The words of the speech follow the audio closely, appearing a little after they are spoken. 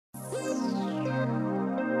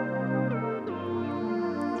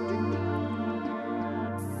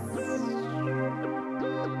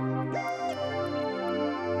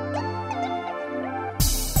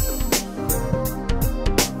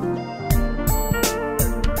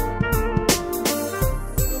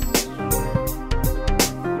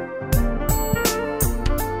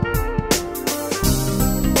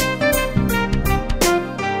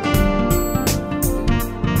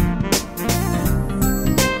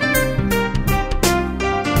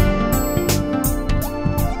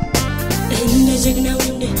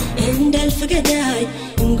ገዳይ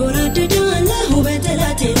እንጎራደዳለሁ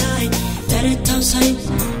በጠላቴ ላይ ተረታው ሳይ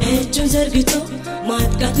እጁን ዘርግቶ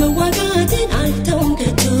ማጥቃት መዋጋትን አልተውም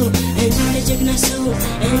ከቶ እንደ ጀግና ሰው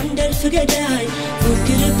እንደ እልፍ ገዳይ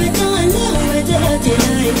ፎክርበታለሁ በጠላቴ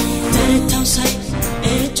ላይ ተረታው ሳይ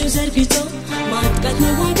እጁን ዘርግቶ ማጥቃት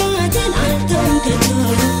መዋጋትን አልተውም ከቶ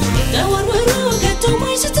ተወርውሮ ከቶ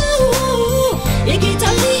ማይስተው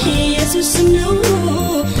የጌታዬ ኢየሱስ ነው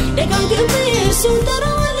ደጋግሜ እሱን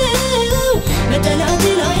ጠራዋለሁ በጠላቴ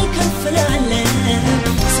ላይ ከፍ እላለሁ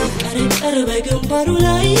ሲቀረቀር በግንባሩ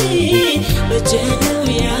ላይ በጀለው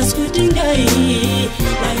ያስኩት ድንጋይ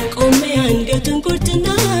ላይ ቆሜ አንገቱን ቁርጥና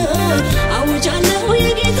አውጃለሁ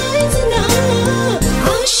የጌታዬን ዝና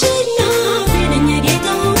አሸናፊ ነኝ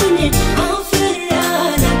ጌታውን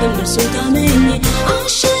አፈራለሁ እርሱን ታምኜ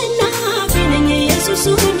አሸናፊ ነኝ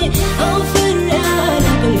ኢየሱስን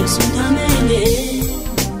አፈራለሁ እርሱን ታምኜ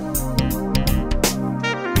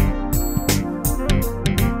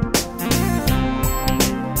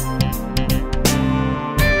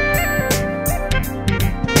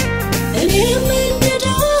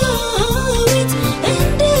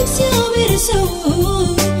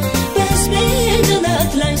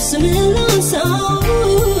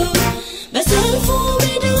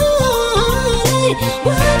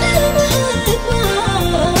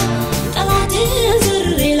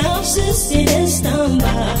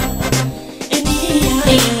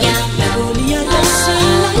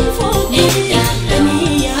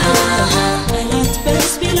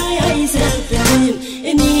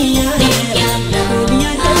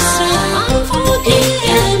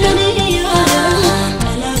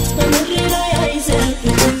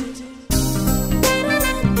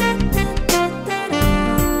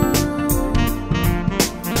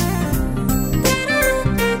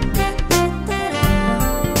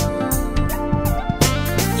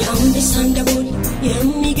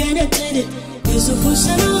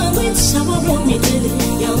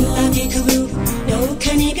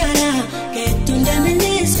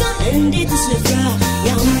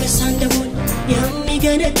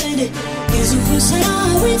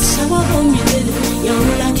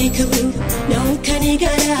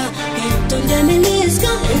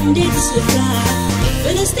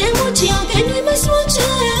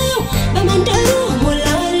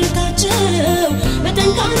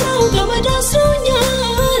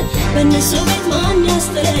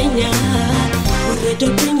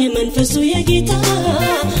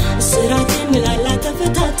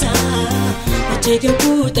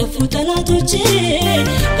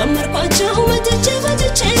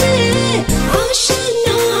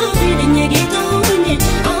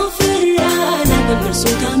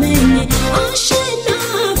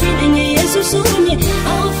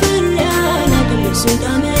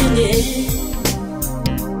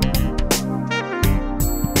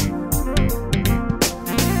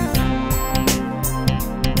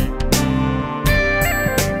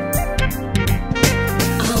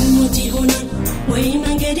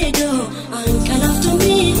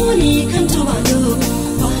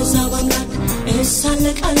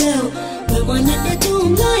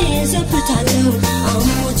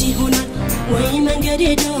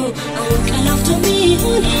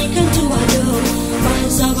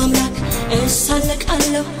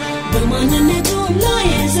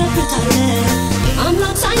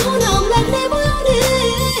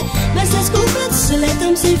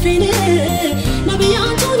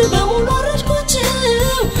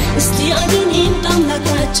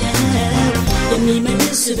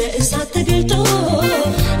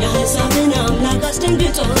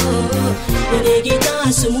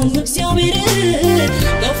እግዚአብሔር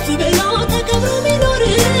ከፍ ብሎ ተከብሮ ቢኖር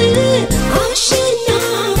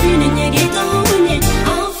አሸናፊ ነኝ ጌታውን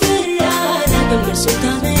አፈራለሁ እርሱን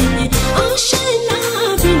ታምኜ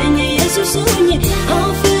አሸናፊ ነኝ ኢየሱስን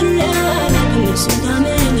አፈራለሁ እርሱን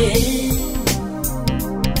ታምኜ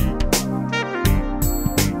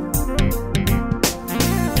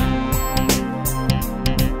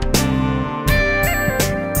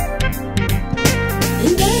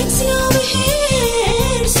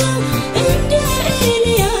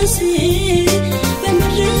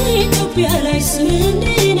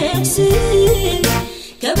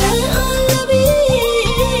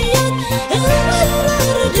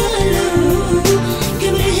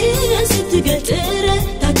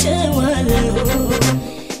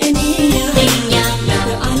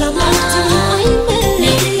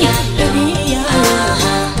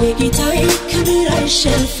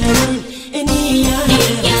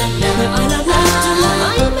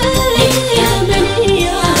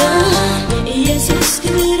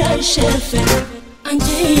አንተ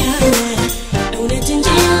ያለ እውነት እንጂ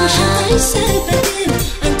ውሸት አይሰበክም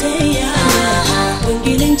አንተ ያለ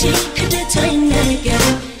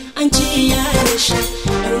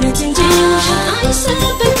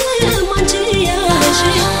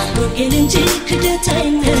ወንጌል እንጂ ከህደት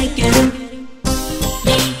አይነገርም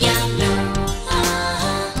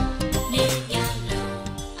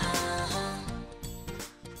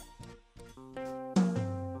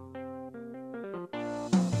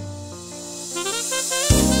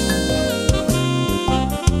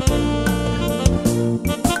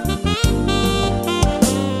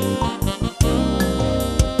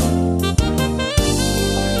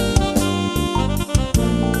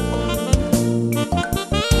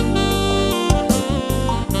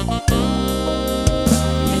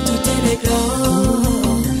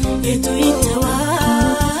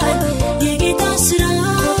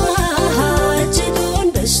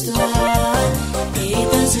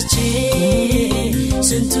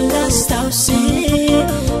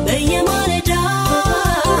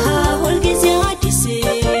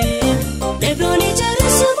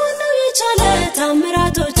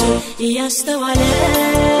ያስተዋለ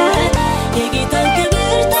የጌታ ክብር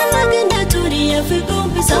ታላቅነቱን የፍቅሩን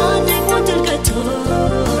ብዛት ደግሞ ጥልቀቱ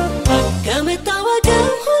ከመታወቅም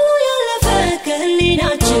ሁሉ ያለፈ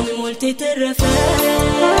ከህሊናችን ሞልቶ የተረፈ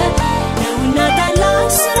ነውና ታላቅ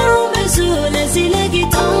ስራው ብዙ ለዚህ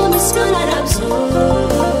ለጌታ ምስጋና አብዙ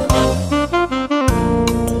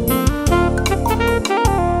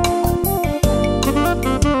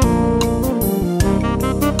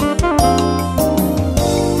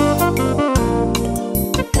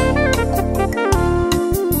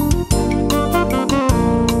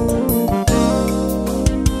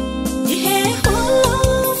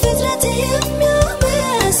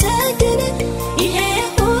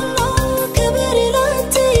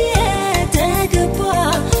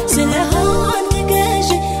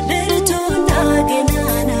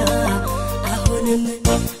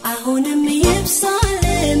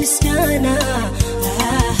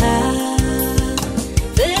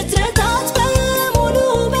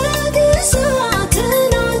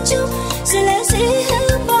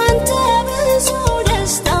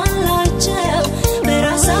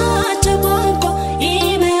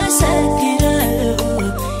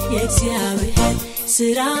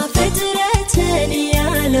ስራ ፍጥረት ነን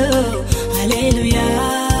ያለው ሃሌሉያ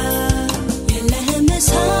የለህም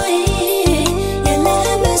መሳይ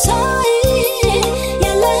የለህም መሳይ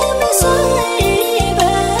የለህም መሳይ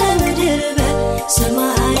በምድር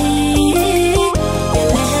በሰማይ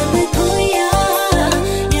የለህም ኩያ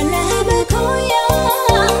የለህም ኩያ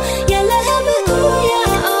የለህም ኩያ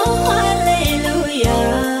ሃሌሉያ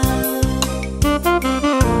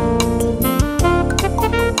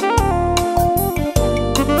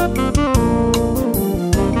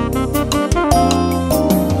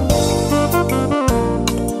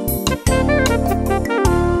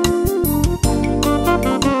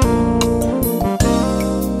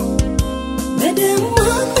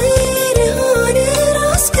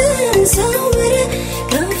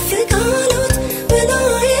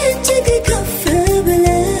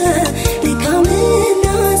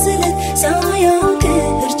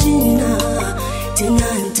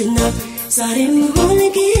ዛሬም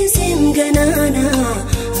ሁልጊዜም ገናና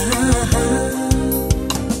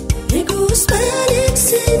ንጉስ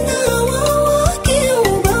በንግስና አዋቂው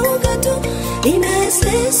በእውቀቱ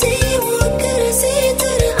ሊመስል ሲሞክር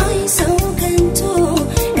ሲጥር አይሰው ከንቱ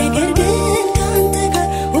ነገር ግን ካንተ ጋር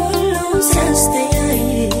ሁሉም ሲያስተያይ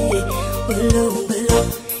ሁሉም ብሎ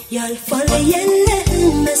ያልፋል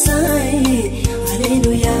የለህም መሳይ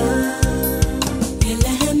ሃሌሉያ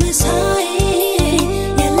የለህም መሳይ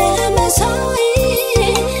መሳይ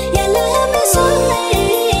የለህም መሳይ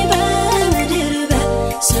በምድር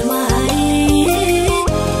በሰማይ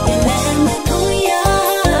የለህም ኩያ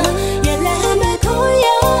የለህም ኩያ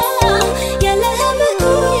የለህም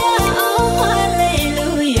ኩያ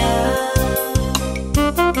ሃሌሉያ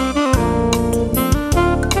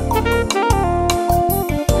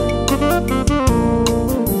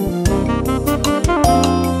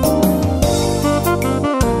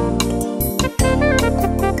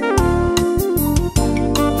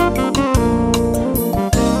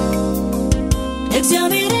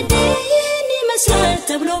እግዚአብሔር እንዴት ይመስላል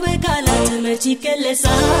ተብሎ በቃላት መች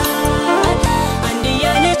ይገለጻል አንድያ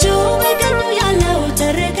ልጁ በቀኙ ያለው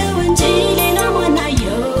ተረከው እንጂ ሌላ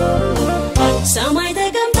ማናየው ሰማይ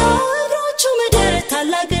ተቀምጦ እግሮቹ ምድር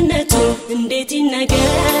ታላቅነቱ እንዴት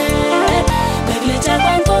ይነገር መግለጫ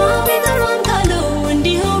ቋንቋ ቢጠፋም ቃሉ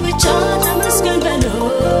እንዲሁ ብቻ ተመስገን በሉ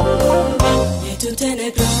የቱ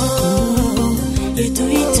ተነግሮ የቱ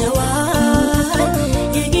ይተዋል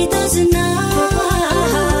የጌታ ዝና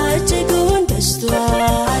እጅጉን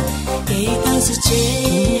በዝቷል ጌታን ስቼ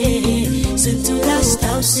ስንቱን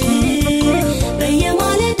ላስታውስ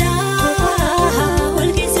በየማለዳ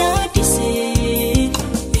ሁልጊዜ አዲስ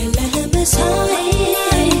የለህም መሳይ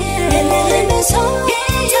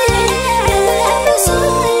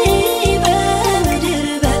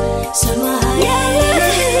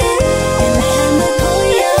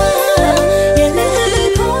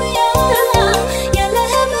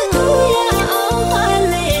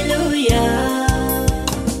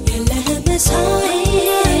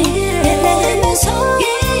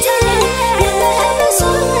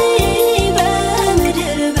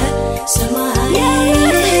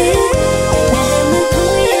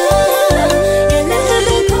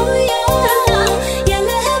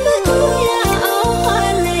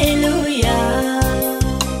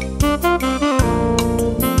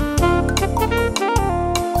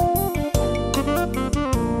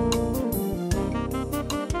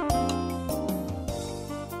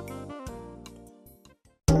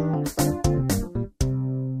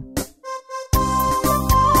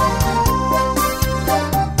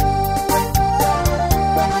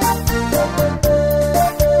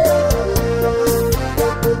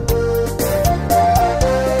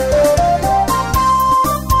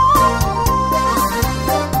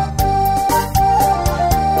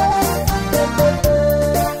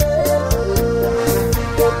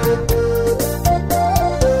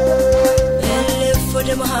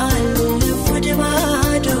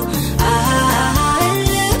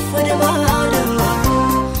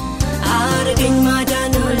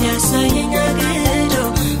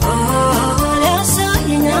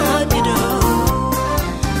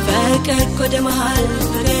ወደ መሃል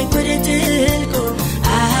ፈገግ ወደ ጥልቁ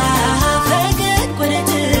ፈገግ ወደ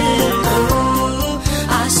ጥልቁ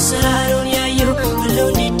አሰራሩን ያየው ሁሉ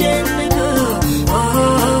እንዲደነቁ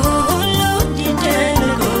ሁሉ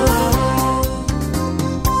እንዲደነቁ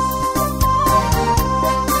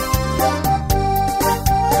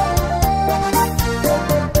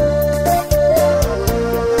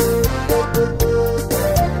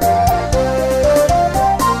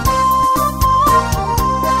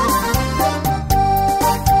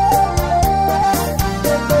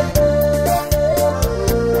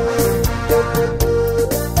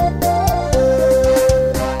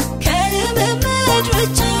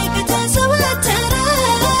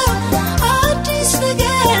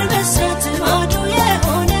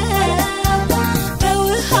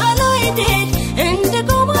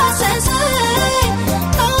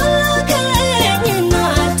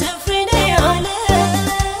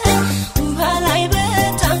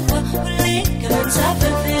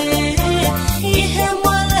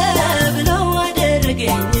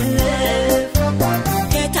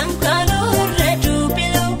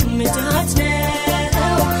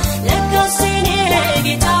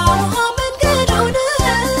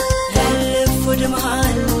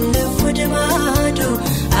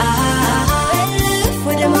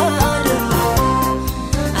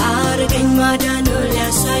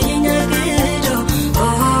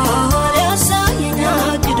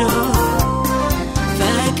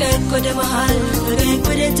ወደ መሃል ፈገግ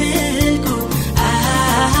ወደ ጥልቁ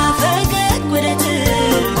ፈገግ ወደ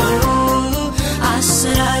ጥልቁ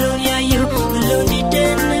አሰራሩን ያየው ሁሉ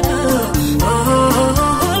እንዲደነቁ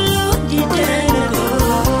ሁሉ እንዲደነቁ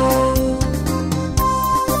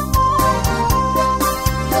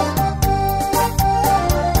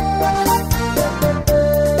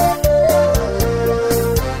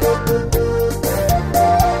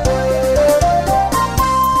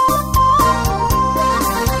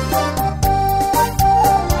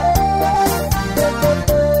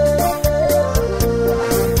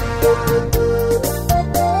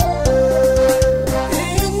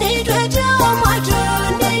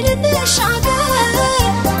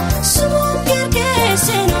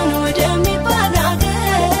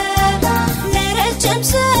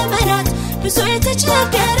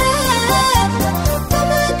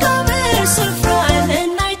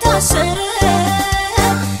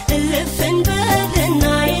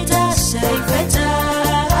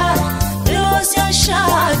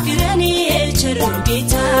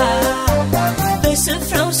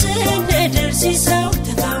በስፍራው ስንደርስ ሰው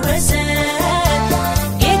ተፈወሰ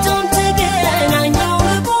ጌታም ተገናኘው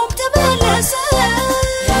ልቡም ተመለሰ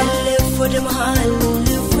እልፍ ወደ መሃል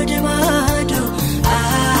እልፍ ወደ ማዶ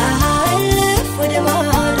እልፍ ወደ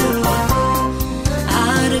ማዶ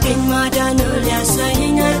አረገኝ ማዳኑ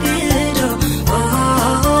ሊያሳየኝ አግዶ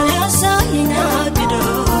ሊያሳየኝ አግዶ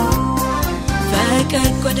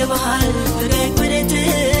ፈገግ ወደ መሃል ፈገግ ወደ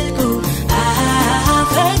ጥልቁ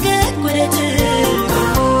ፈገግ ወደ ጥልቁ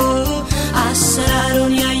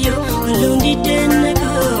አሰራሩን ያየው ሁሉ እንዲደነቁ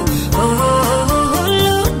ሁሉ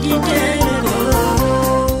እንዲደነቁ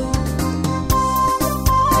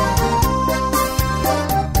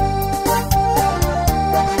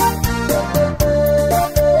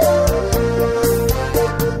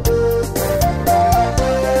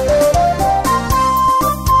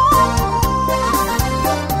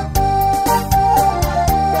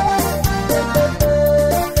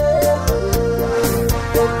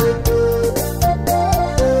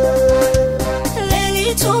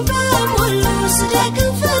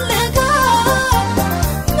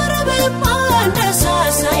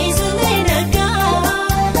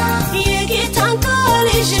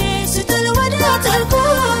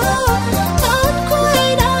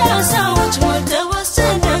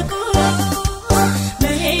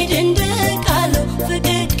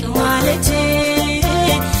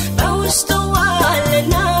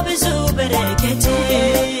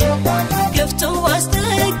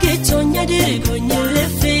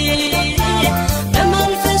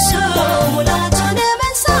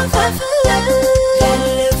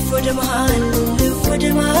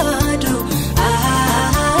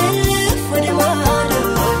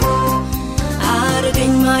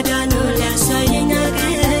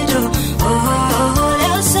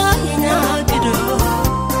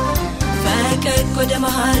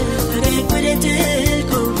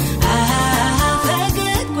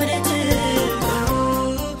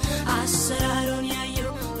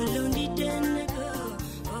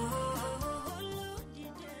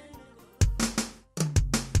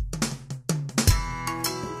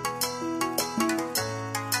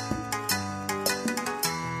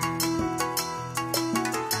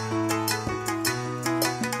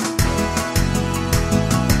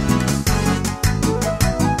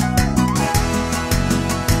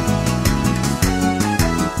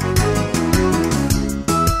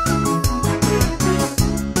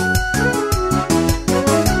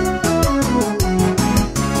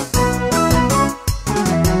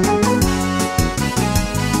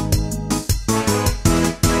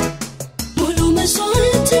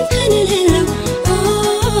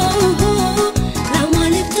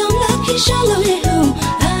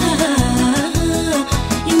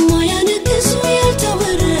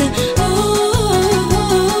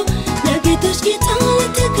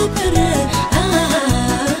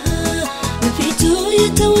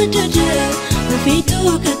ወደደ በፊቱ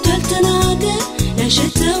ከቷል ተናገ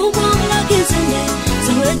ያሸተው በአምላክ የዘነ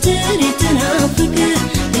ዘወትር የተናፈቀ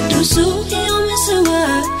ቅዱሱ ሕያው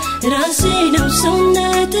መሰዋዕት ራሴ ነው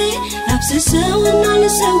ሰውነቴ አብስሰውና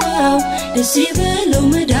ልሰዋው ደስ ይበለው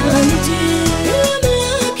መድኃኒቴ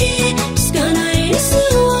ለአምላኬ ምስጋናዬን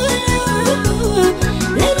እሰዋለሁ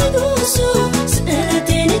ለንጉሡ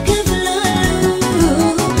ስእለቴን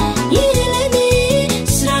እከፍላለሁ ይህ ለኔ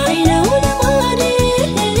ስራዬ ነው ልማዴ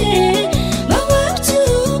በወቅቱ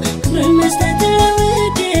ክብርን መስጠት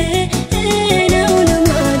ለውዴ ነው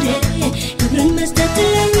ልማዴ ክብርን መስጠት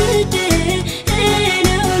ለውዴ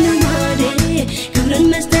ነው ልማዴ ክብርን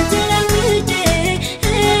መስጠት ለውዴ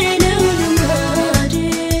ነው ልማዴ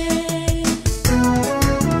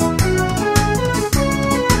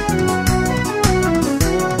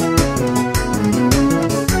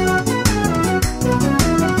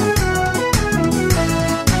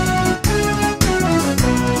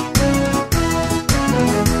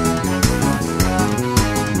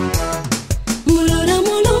ሙሉ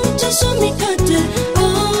ለሙሉ ጀሱ የሚካተል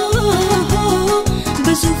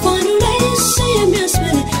በዙፋኑ ላይ እሱ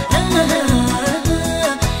የሚያስብል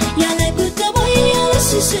ያለ ቁጠባ ያለ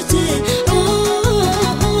ስስት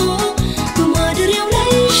በማደሪያው ላይ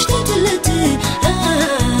ይሽተትለት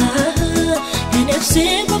የነፍሴ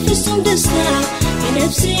በፍጹም ደስታ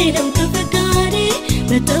የነፍሴ ደም ከፈቃዴ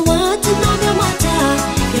በጠዋትና በማታ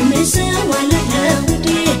የምሰዋለት ለውዴ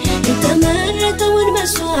የተመረጠውን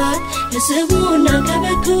መስዋዕት ከስቡና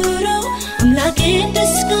ከበኩሩ አምላኬን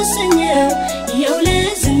ደስ ካሰኘው ያው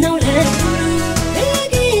ለዝናው ለክብሩ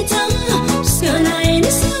ለጌታ ምስጋናዬን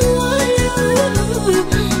እሰዋለሁ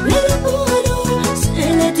ለልቦኑ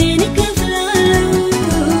ስእለቴን እከፍላለሁ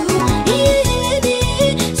ይህ ለኔ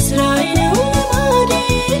ስራዬ ነው ልማዴ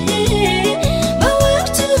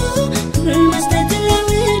በወቅቱ ክብርን መስጠት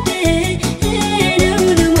ለውዴ ነው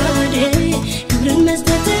ልማዴ ክብርን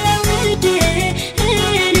መስጠት ለውዴ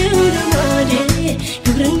ነው ልማዴ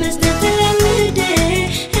ክብርን መስጠት ለውዴ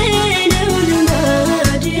ነው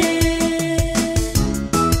ልማዴ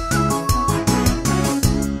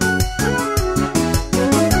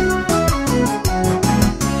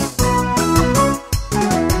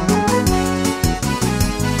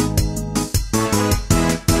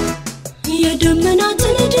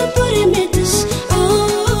የደመናትን ድንበር የሚጥስ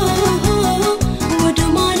ወደ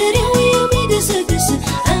ማደሪያው የሚገሰግስ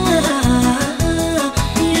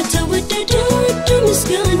የተወደደ ውድ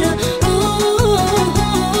ምስጋና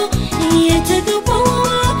የተገባው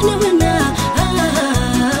አምላክ ነውና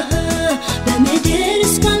በምድር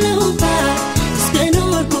እስካለሁባት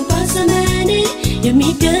እስከኖርኩባት ዘመኔ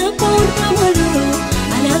የሚገባውን በሙሉ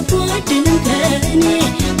አላጓድልም ከእኔ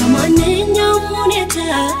በማንኛውም ሁኔታ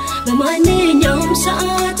በማንኛውም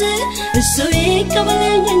ሰዓት እሱ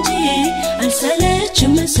ይቀበለኝ እንጂ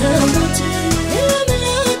አልሰለችም መሰዋዕት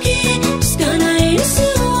ለአምላኬ ምስጋናዬን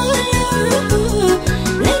እሰዋለሁ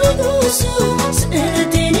ለንጉሡ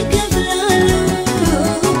ስእለቴን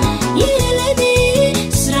እከፍላለሁ ይህ ለኔ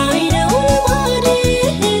ስራዬ ነው ልማዴ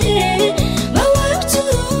በወቅቱ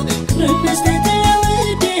ክብርን መስጠት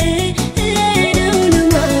ለውዴ ነው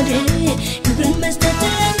ልማዴ ክብርን መስጠት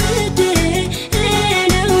ለውዴ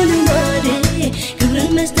ነው ልማዴ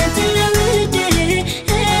ክብርን መስጠት ለውዴ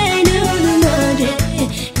ነው ልማዴ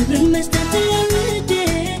ክብርን መስጠት ለውዴ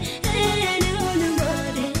ነው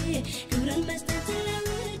ልማዴ ክብርን መስጠት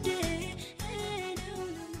ለውዴ ነው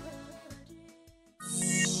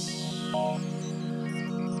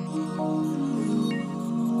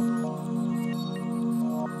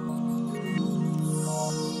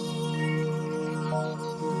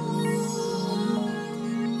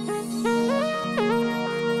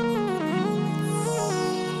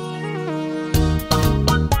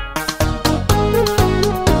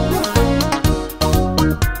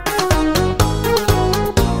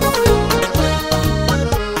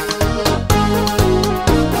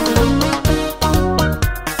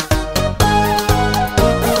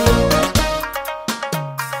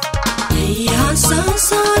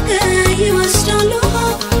እያሳሳቀ ይወስዳሉ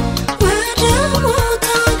ወደ ሞት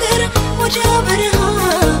አገር ወደ በረሃ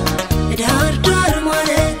ዳር ዳር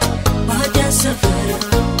ማለት ባዳን ሰፈር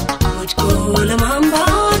ወድቆ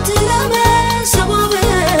ለማንባት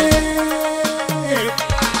ለመሰባበር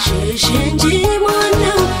ሽሽ እንጂ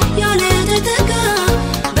ማነው ያለ ተጠጋ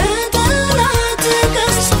በጠላት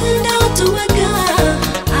ቀስት እንዳትወጋ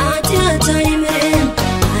ኃጢአት አይምርም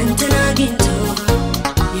አንተን አግኝቶ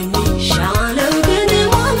የሚሻለው ግን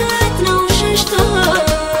ማምለጥ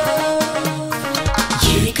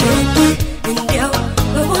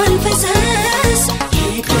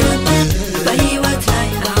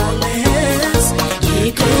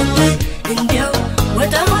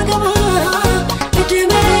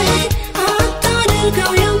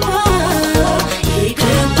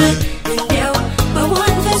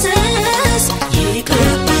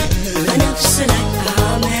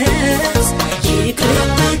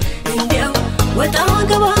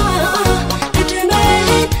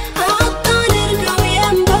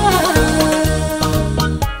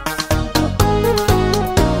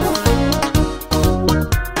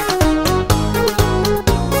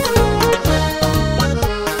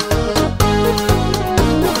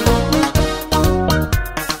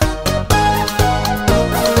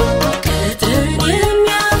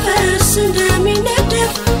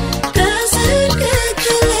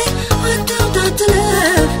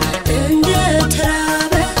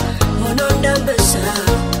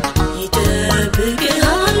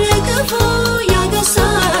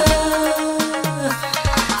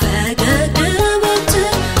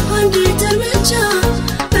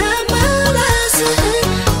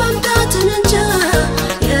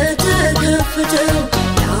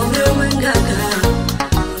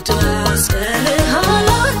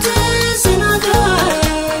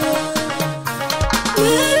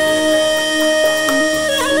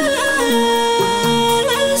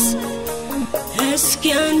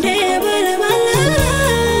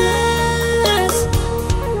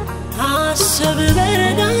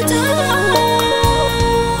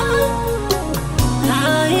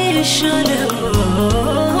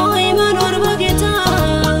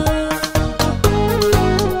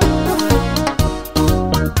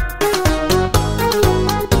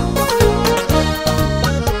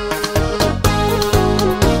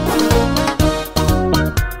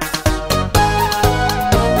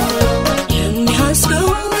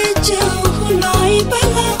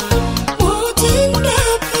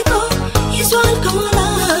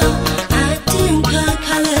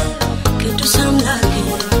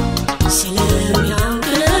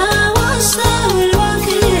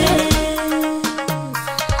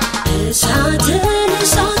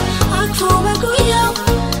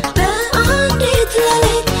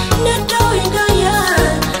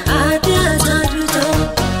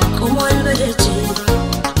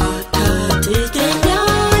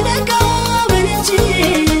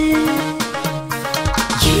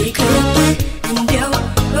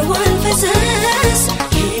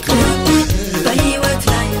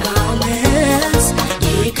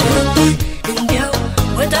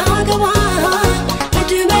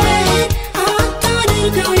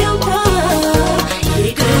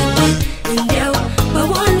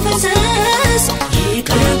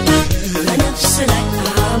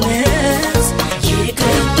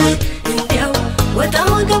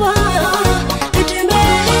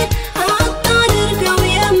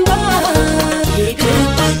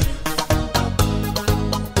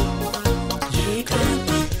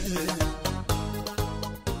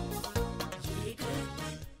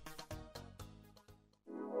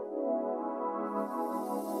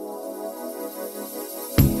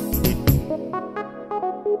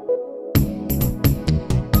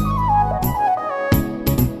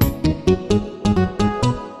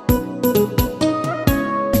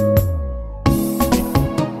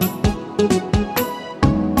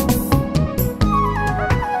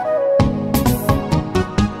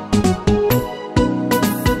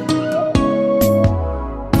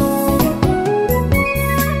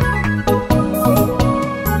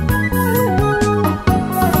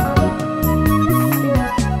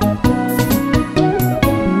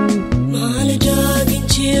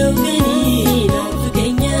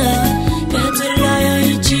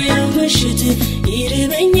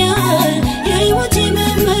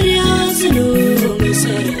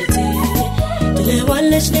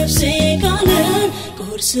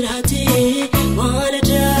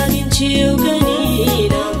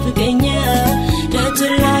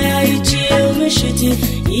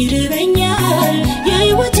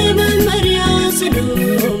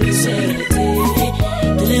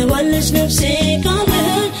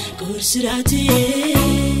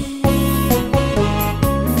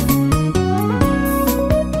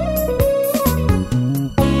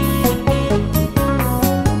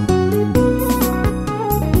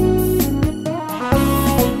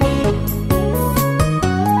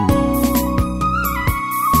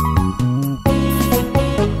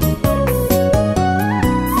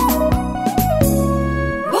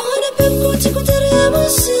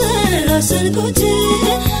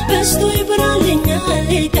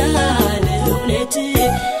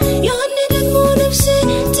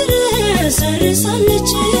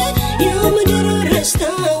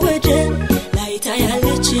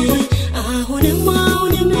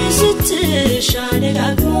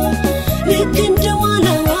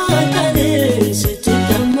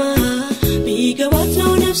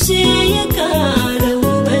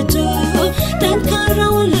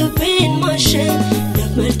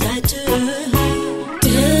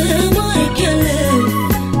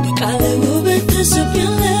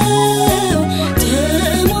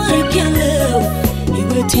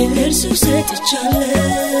ለእርሱ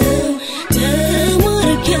ሰጥቻለሁ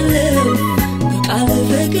ተማርኬያለሁ በቃል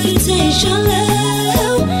ፍቅር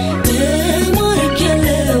ተይዣለሁ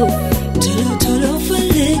ተማርኬያለሁ ቶሎ ቶሎ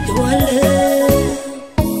ፈልገዋለሁ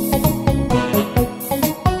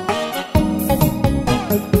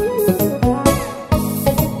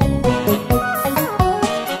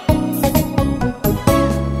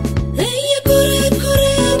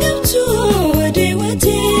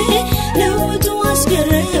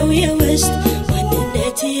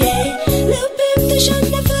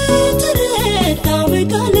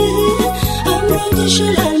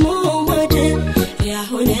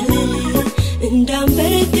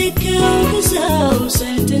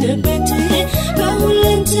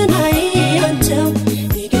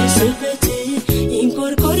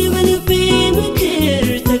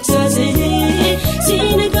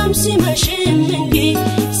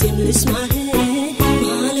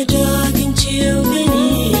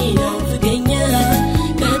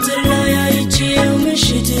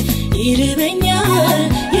ይቅርብህ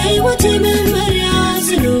የህይወቴ መመሪያ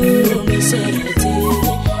ጽኑ መሰረቴ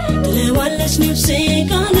ትለዋለች ነፍሴ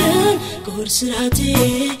ቃልን ቁርስራቴ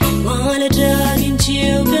ማለዳ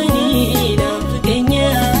አግኝቼው ቀኔ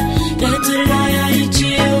ናፍቀኛል ቀትር ላይ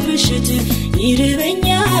አይቼው ምሽት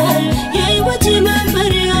ይርበኛል የህይወቴ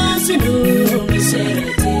መመሪያ ጽኑ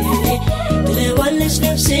መሰረቴ ትለዋለች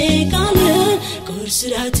ነፍሴ ቃልን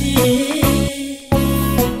ቁርስራቴ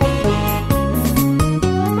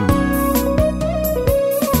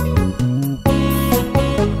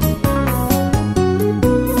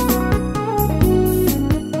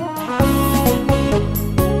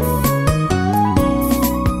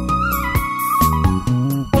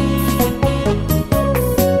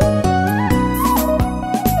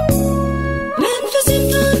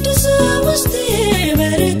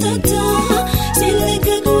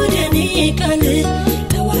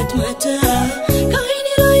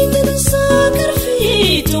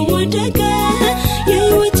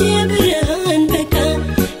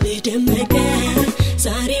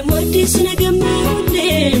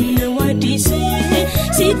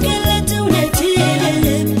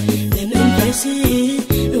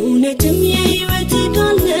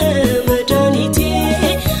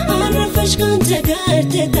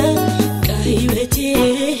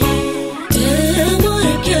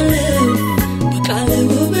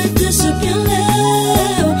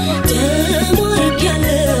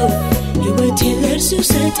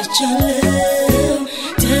ሰጥቻለሁ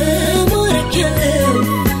ተማርኬያለሁ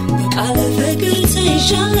በቃል ፍቅር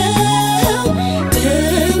ተይዣለሁ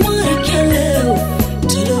ተማርኬያለሁ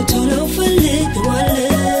ቶሎ ቶሎ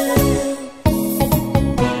ፈልገዋለሁ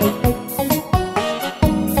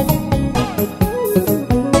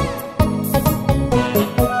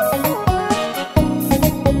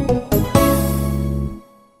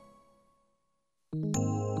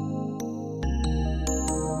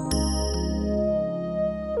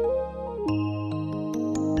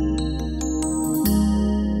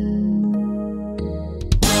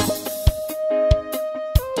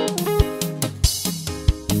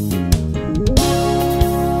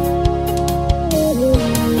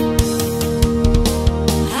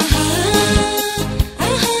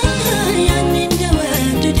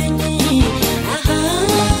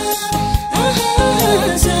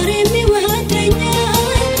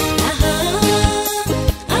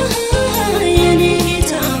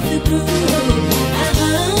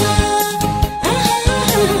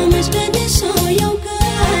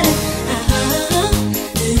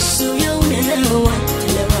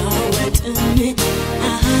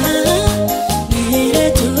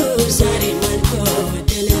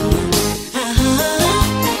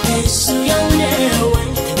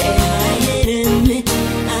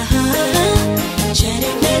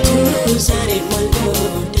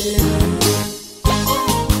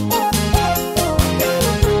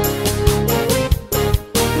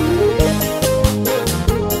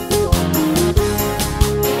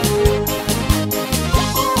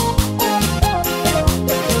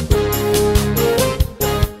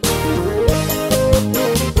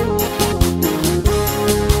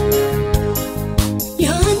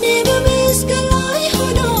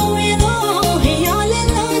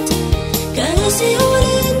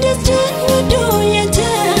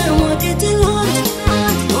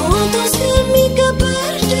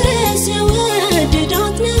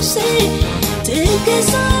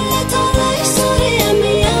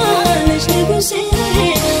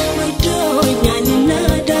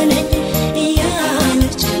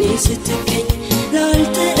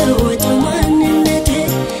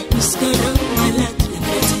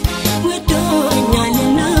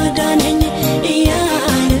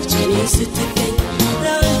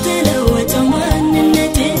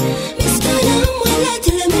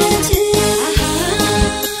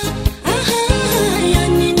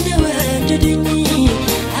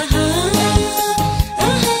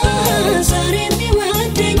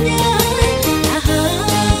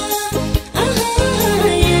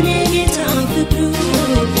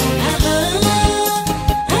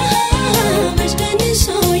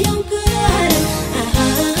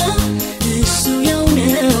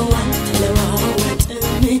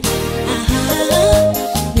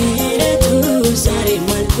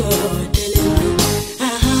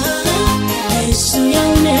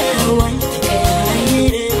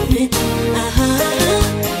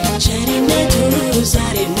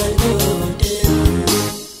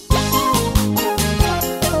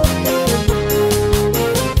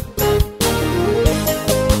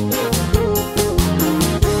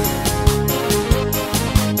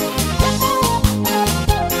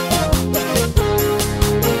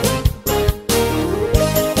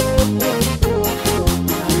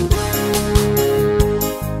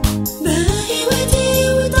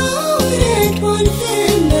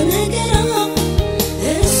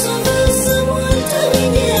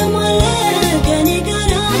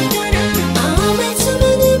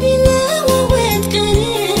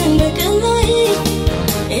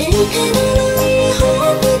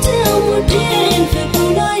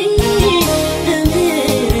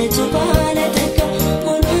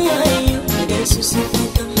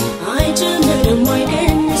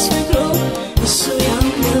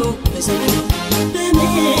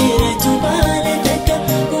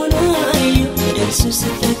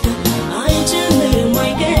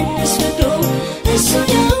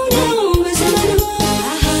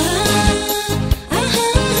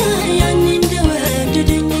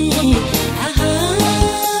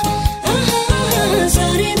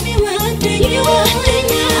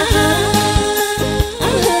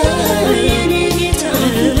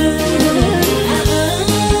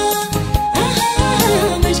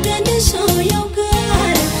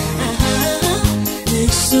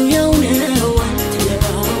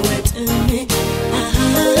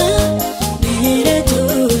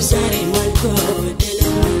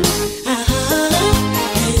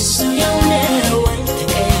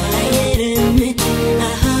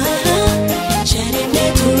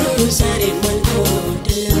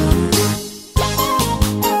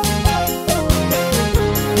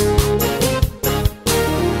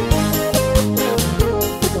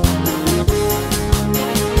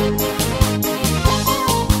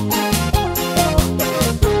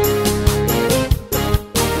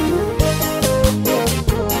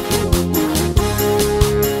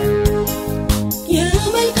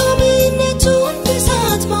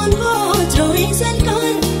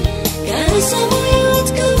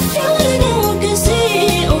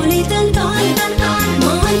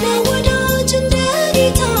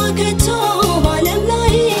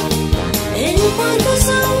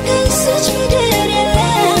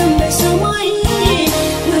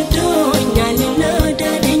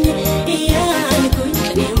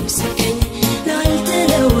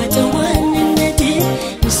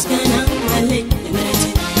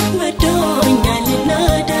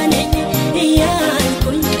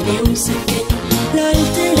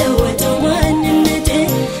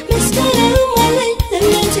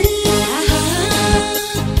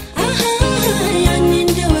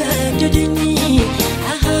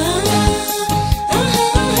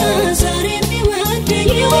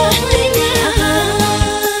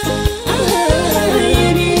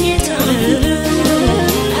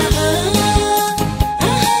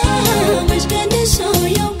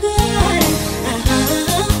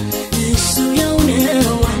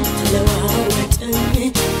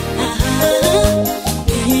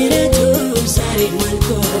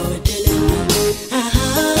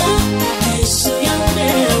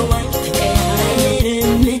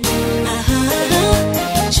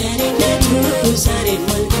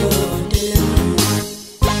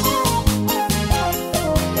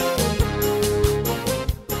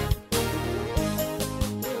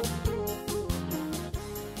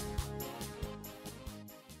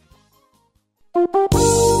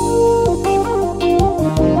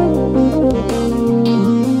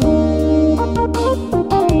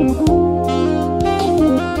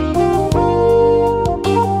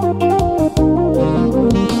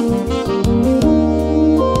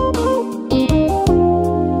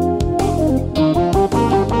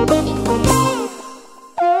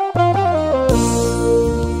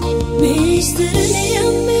ምስጢርን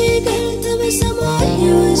የሚገልጥ በሰማይ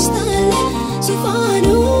ውስጥ አለ ዙፋኑ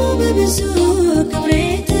በብዙ ክብር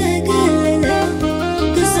የተከለለ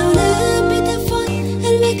ከሰው ልብ የጠፋን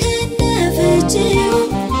ሕልም ከነፍቺው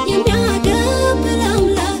የሚያከብር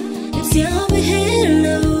አምላክ እግዚአብሔር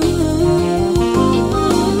ነው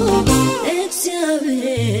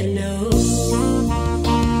እግዚአብሔር ነው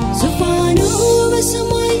ዙፋኑ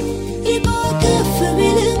በሰማይ ከፍ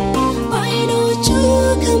ቢልም በዓይኖቹ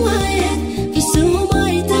ከማየት ፍጹም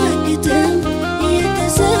አይታክትም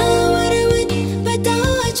የተሰወረውን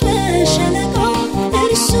በታች በሸለቆ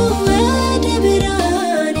እርሱ ወደ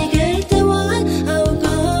ብርሃን ይገልጠዋል አውቆ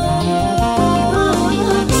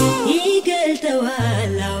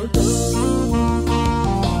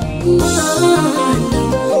ማነው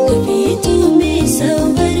ከፊቱ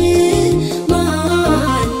የሚሰወር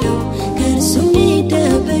ማነው ከእርሱ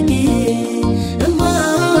የሚደበቅ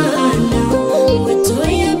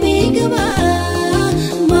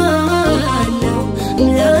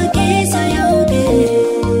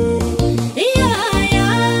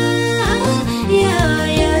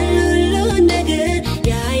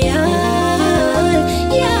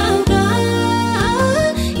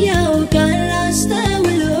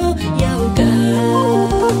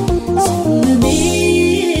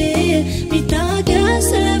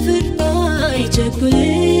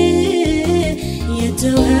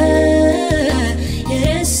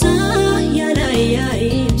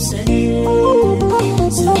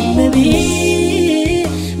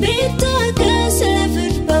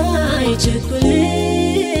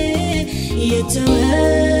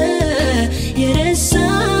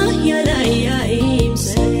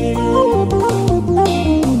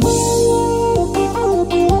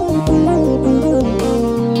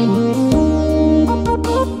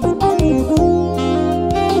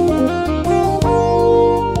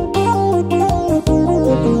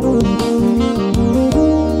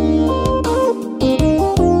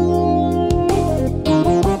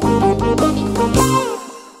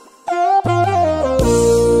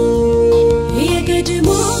የቀድሞ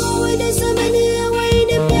ወደ ዘመን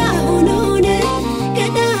ወይንም ያሁኑን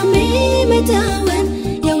ቀዳሚ መታወን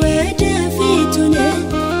የወደፊቱን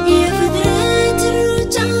የፍጥረት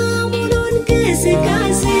ሩጫ ሙሉን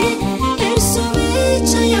ግስጋሴ እርሱ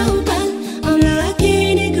ብቻ ያውቃል አምላኬ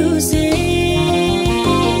ንጉሴ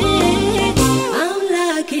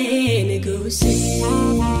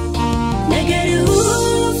ነገሩ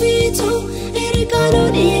ፊቱ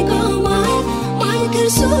እርቃኑን ይቆማል ማን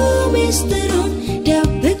ከእርሱ ምስጢሩን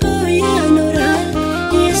ደብቆ ያኖራል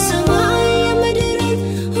የሰማይ የምድርን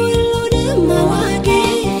ሁሉንም አዋቂ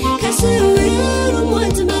ከስውሩ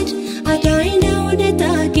ወጥመድ አዳኝ ነው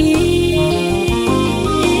ነጣቂ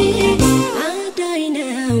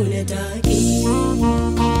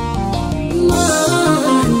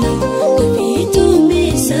ማነው በፊቱ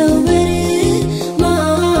የሚሰወር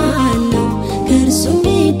ማነው ከእርሱ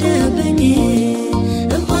የሚደበቅ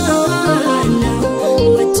ማነው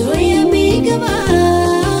ወጥቶ የሚገባ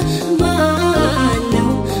ማነው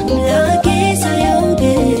አምላኬ ሳያውቅ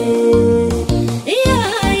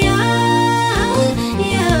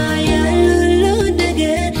ያያል ሁሉን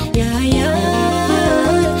ነገር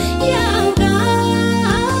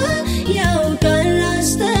ያውቃል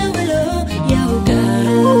አስተውሎ ያውቃል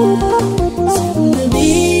ዝም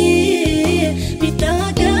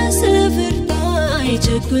ቢታገስ ለፍርድ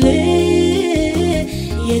አይቸኩል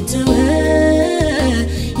የተወ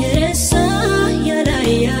የረሳ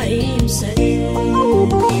ያላየ አይምሰል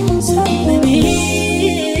ዝም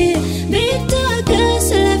ቢታገስ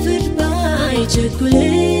ለፍርድ አይቸኩል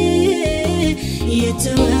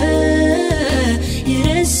የተወ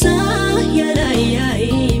የረሳ ያላየ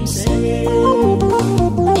አይምሰል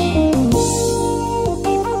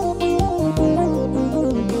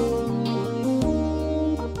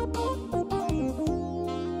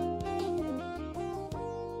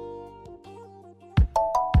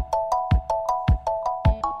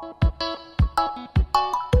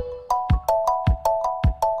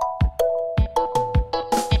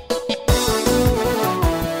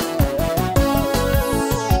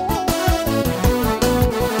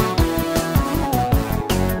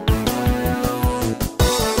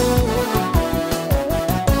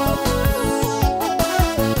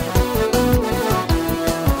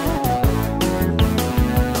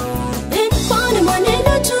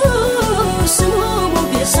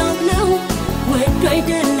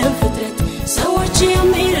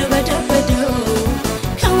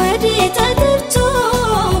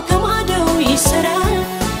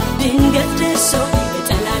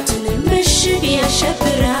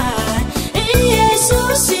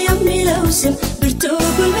ኢየሱስ የሚለው ስም ብርቱ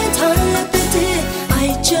ጉልበት አለበት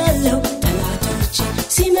አይቻለሁ ጠላቶች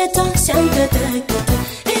ሲመታ ሲያንቀጠቅጥ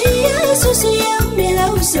ኢየሱስ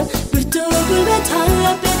የሚለው ስም ብርቱ ጉልበት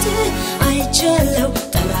አለበት አይቻለሁ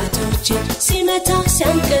ጠላቶች ሲመታ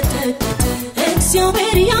ሲያንቀጠቅጥ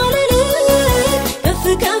እግዚአብሔር ያለን ከፍ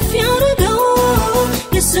ከፍ ያደርገው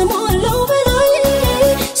የስሙ ሁሉ በላይ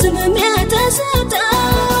ስምም የተሰጠው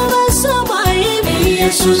በሰማይ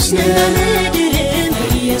ኢየሱስ ነው በምድርም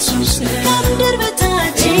ኢየሱስ ነው ከምድር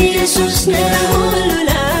በታች ኢየሱስ ነው በሁሉ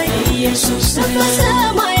ላይ ኢየሱስ ነው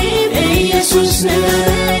በሰማይ ኢየሱስ ነው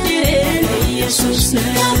በምድርም ኢየሱስ ነው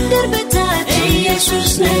ከምድር በታች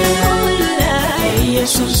ኢየሱስ ነው በሁሉ ላይ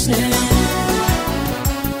ኢየሱስ ነው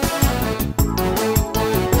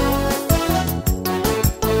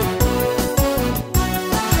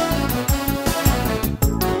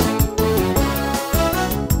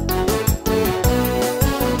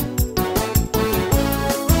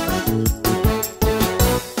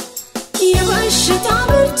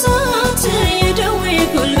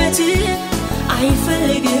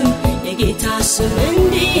አይፈልግም የጌታ ስም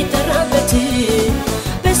እንዲጠራበት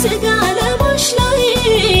በስጋ ለባሽ ላይ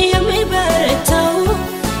የሚበረታው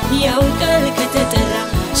ያውቃል ከተጠራ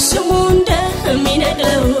ስሙ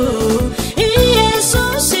እንደሚነግረው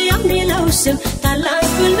ኢየሱስ የሚለው ስም ታላቅ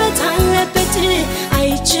ጉልበት አለበት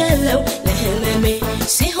አይቻለሁ ለህመሜ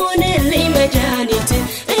ሲሆንልኝ መድኃኒት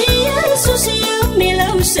ኢየሱስ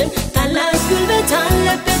የሚለው ስም ታላቅ ጉልበት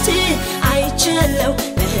አለበት አይቻለሁ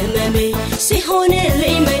ለህመሜ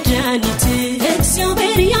ሲሆንልኝ መድኃኒት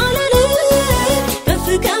እግዚአብሔር ያለን ከፍ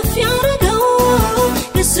ከፍ ያደርገው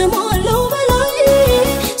ከስሙ ሁሉ በላይ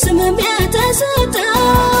ስምም የተሰጠው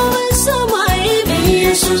በሰማይ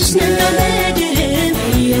ኢየሱስ ነው በምድርም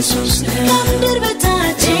ኢየሱስ ነው ከምድር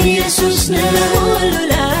በታች ኢየሱስ ነው በሁሉ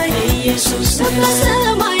ላይ ኢየሱስ ነው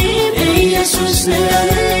በሰማይ ኢየሱስ ነው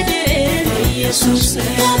በምድርም ኢየሱስ ነው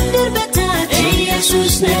ከምድር በታች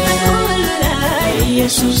ኢየሱስ ነው በሁሉ ላይ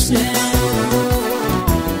ኢየሱስ ነው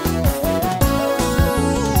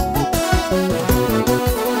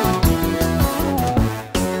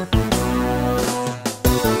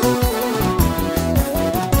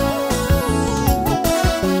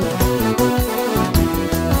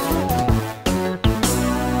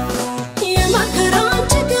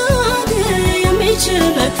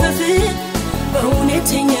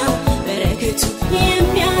እውነተኛ በረከቱ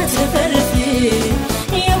የሚያትረፈርፍ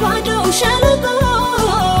የባዶው ሸለቆ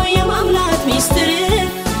የማምላክ ምስጢር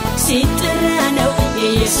ሲጠራ ነው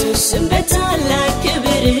የኢየሱስ ስም በታላቅ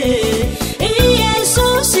ክብር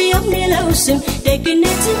ኢየሱስ የሚለው ስም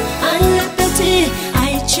ደግነት አለበት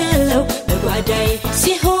አይቻለው በጓዳዬ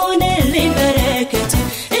ሲሆንልኝ በረከት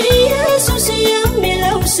ኢየሱስ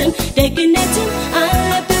የሚለው ስም ደግነት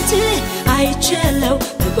አለበት አይቻለው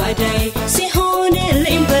በጓዳዬ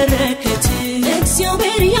ሲሆንልኝ በረከት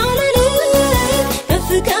እግዚአብሔር ያለለ ከፍ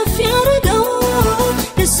ከፍ ያረገው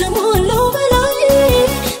ከስሙ ሁሉ በላይ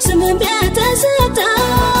ስምን ቢያተሰጠ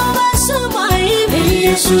በሰማይ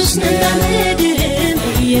ኢየሱስ ነው በምድርም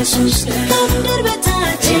ኢየሱስ ነው ከምድር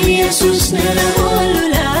በታች ኢየሱስ ነው በሁሉ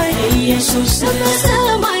ላይ ኢየሱስ ነው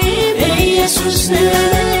በሰማይ ኢየሱስ ነው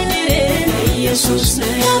በምድርም ኢየሱስ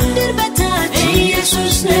ነው ከምድር በታች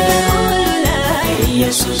ኢየሱስ ነው በሁሉ ላይ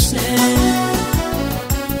ኢየሱስ ነው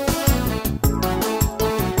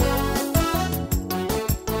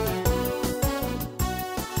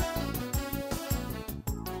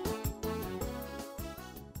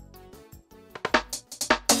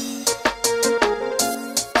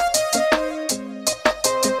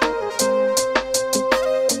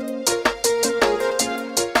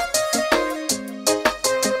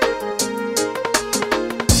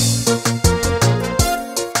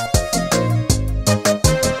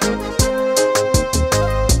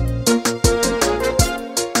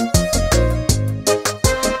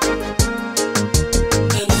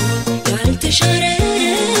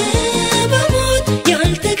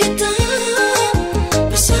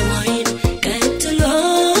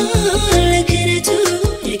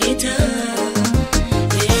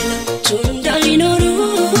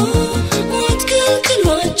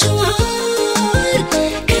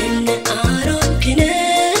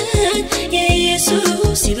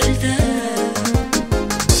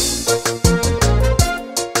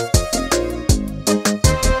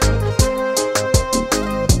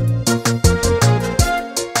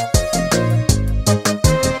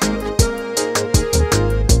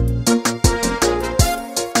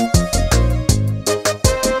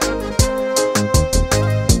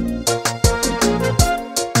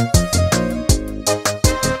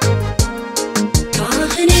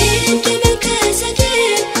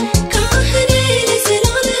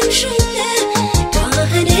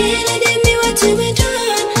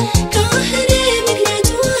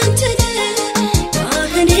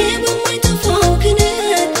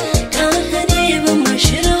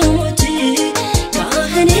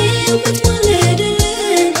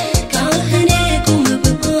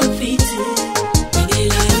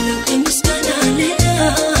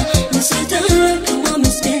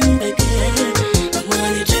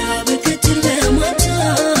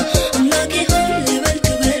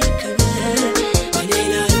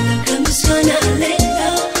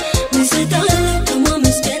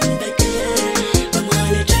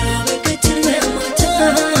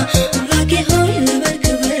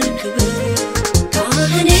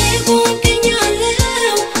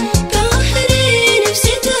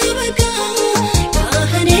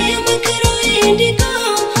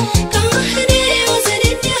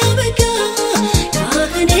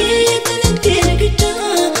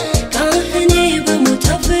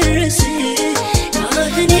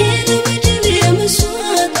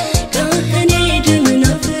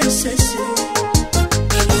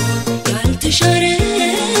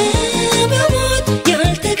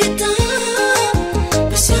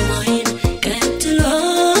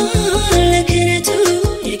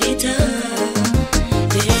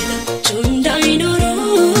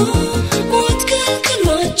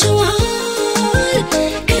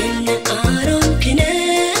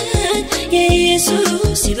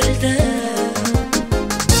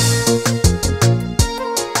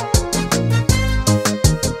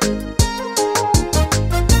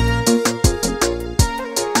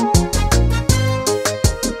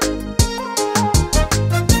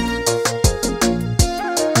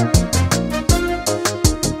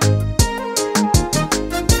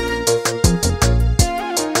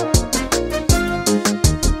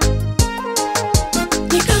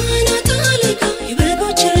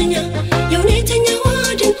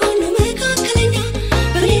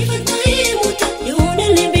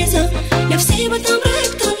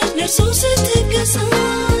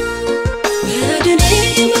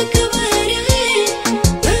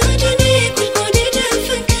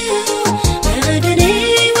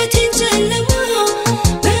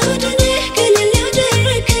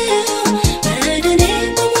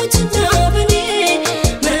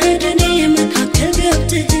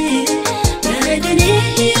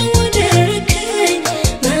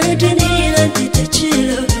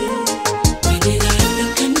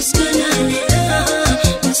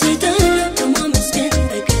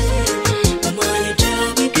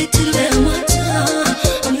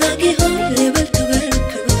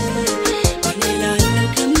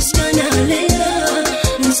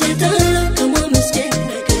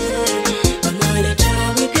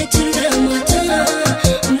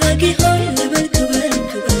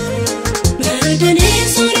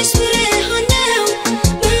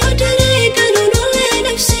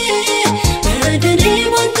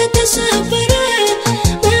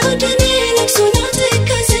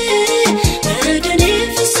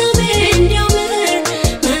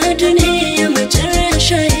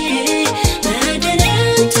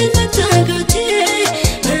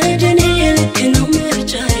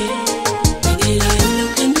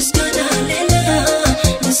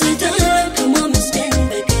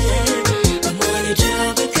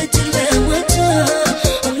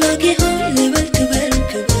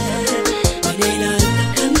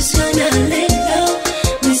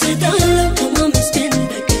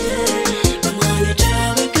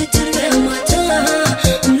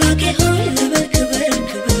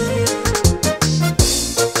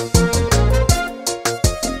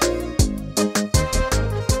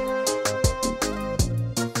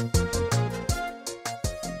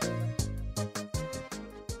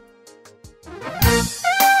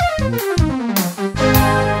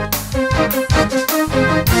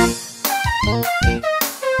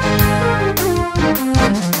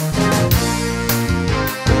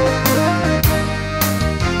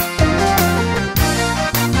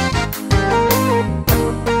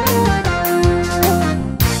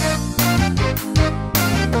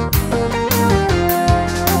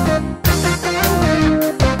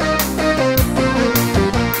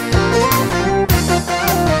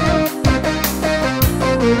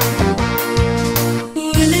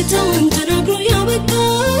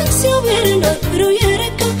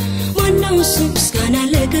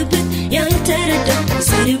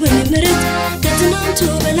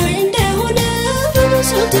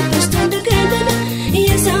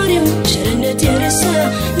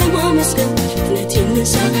ፍጥነት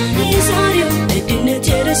ይነሳ የዛሬው ደግነት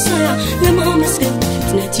የረሳ ለማመስገን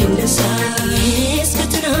ፍጥነት ይነሳ እስከ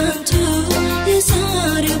ትናንቱ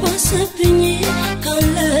የዛሬው ባሰብኝ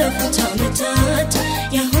ካለፉት ዓመታት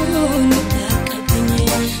ያሁኑ ታቀብኝ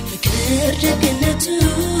ፍቅር ደግነቱ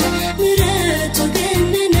ምሕረቱ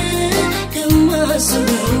ገነነ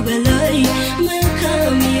ከማስበው በላይ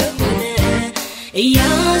መልካም የሆነ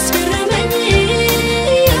ያስገረመኝ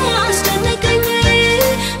ያስደነቀኝ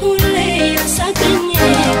ሁሌ ያሳቀኝ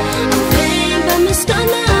አፌን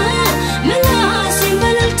በምስጋና ምላሴን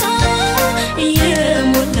በእልልታ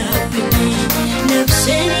የሞላብኝ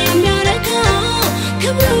ነፍሴን የሚያረካ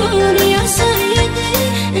ክብሩን ያሳየኝ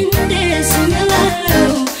እንዴት ዝም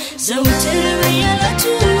እላለሁ ዘወትር በየዕለቱ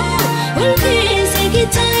ሁልጊዜ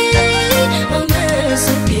ጌታዬ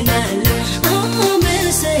አመሰግናለሁ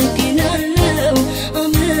አመሰግናለሁ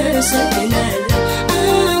አመሰግናለሁ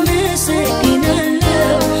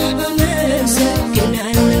አመሰግናለሁ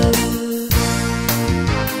አመሰግናለሁ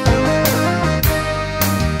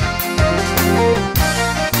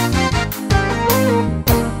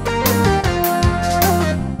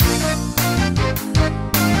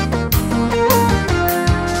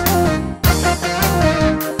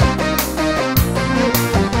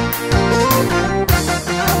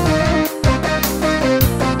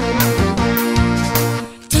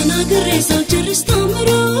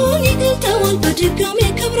ታምሩን ይገልጠዋል በድጋሚ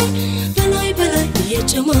ክብሩን በላይ በላይ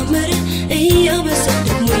እየጨማመረ እያበዛ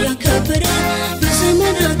ደግሞ ያከበረ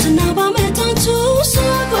በዘመናትና በዓመታቱ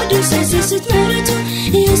ሳይጎድል ሳይሰስት ምሕረቱ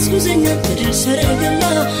ያስጉዘኛል ምድር ሰረገላ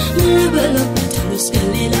ምን ልበለው ተመስገን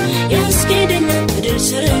ሌላ ያስኬደኛል ምድር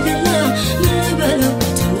ሰረገላ ምን ልበለው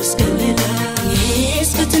ተመስገን ሌላ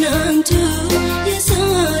እስከ ትናንቱ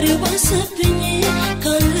የዛሬው ባሰብኝ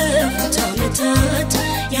ካለፉት ዓመታት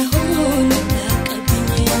ያሁኑ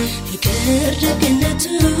ፍቅር ደግነቱ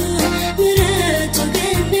ምሕረቱ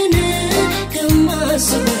ገነነ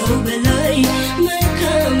ከማስበው በላይ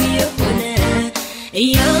መልካም የሆነ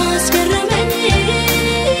ያስገረመኝ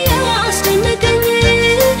ያስደነቀኝ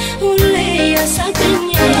ሁሌ ያሳቀኝ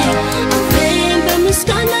አፌን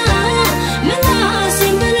በምስጋና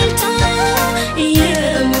ምላሴን በእልልታ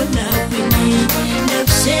የሞላብኝ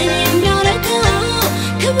ነፍሴን የሚያረካ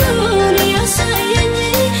ክብሩን ያሳየኝ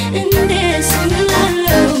እንዴት ዝም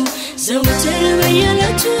እላለሁ ዘወትር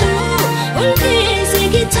በየዕለቱ ሁልጊዜ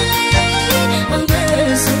ጌታዬ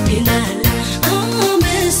አመሰግናለሁ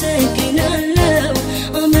አመሰግናለሁ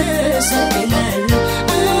አመሰግናለሁ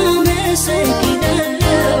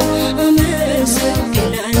አመሰግናለሁ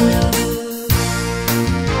አመሰግናለሁ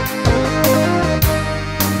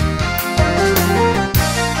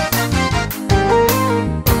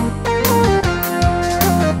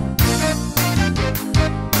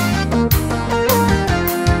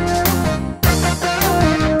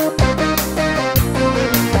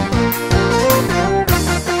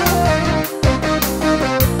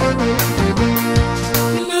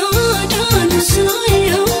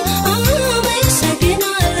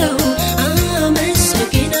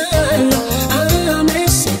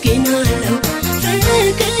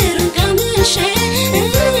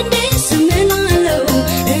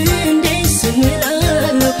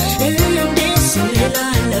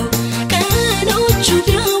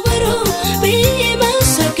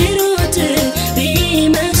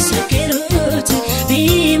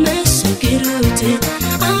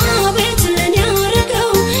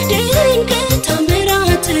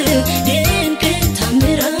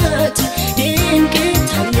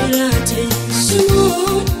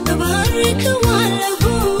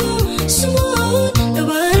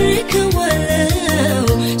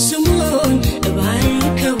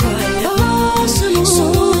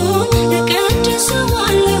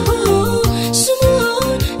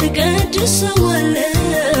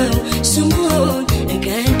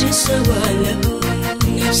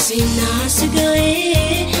ነፍሴና ስጋዬ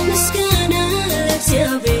ምስጋና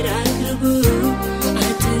ለእግዚአብሔር አቅርቡ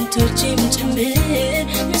አጥንቶቼም ጭምር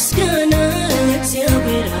ምስጋና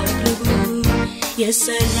ለእግዚአብሔር አቅርቡ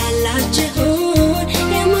የሰራላችሁን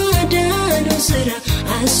የማዳኑ ሥራ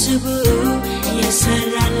አስቡ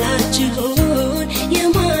የሰራላችሁን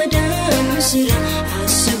የማዳኑ ሥራ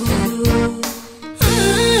አስቡ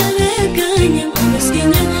አልበቃኝም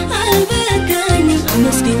አመስገኛው አልበቃኝም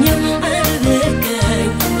አመስገኛው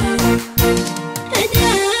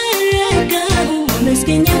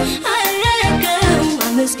አመስገኛው አልረካም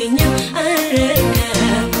አመስገኛው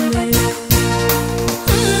አልረካም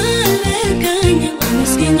አልበቃኝም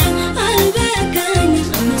አመስገኛው አልበቃኝም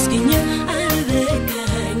አመስገኛው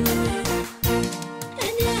አልበቃኝም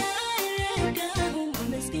እኔ አልረካም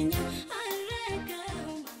አመስገኛው አልረካም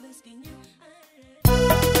አመስገኛው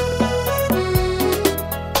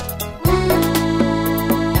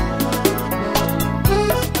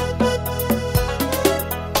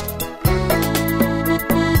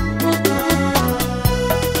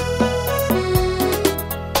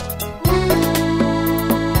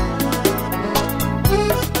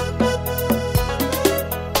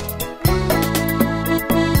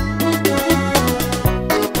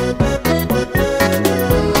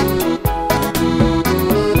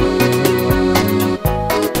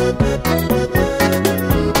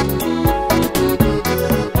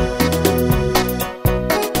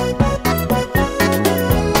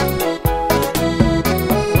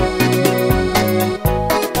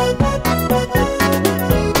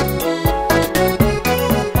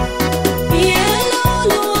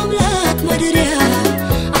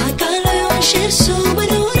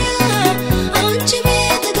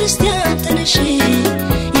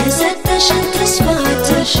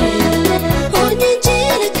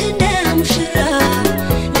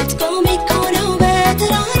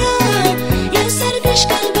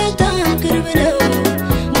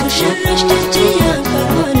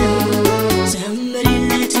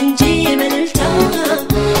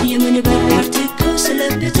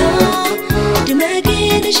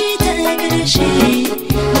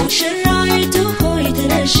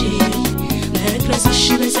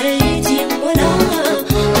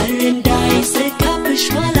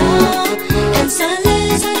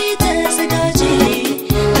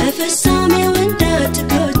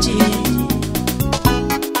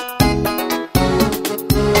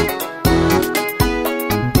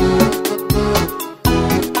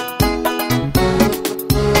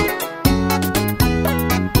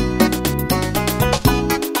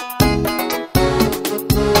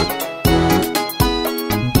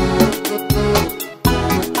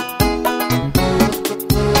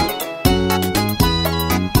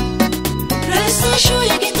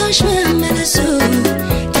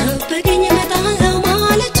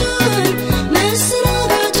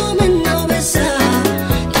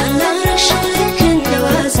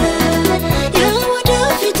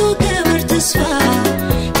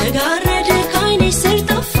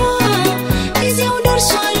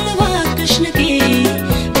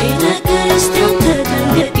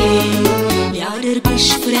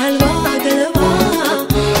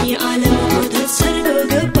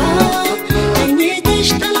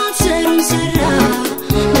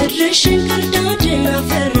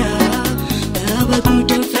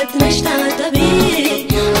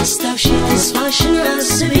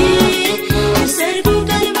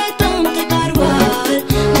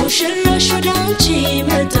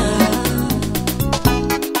ይመጣ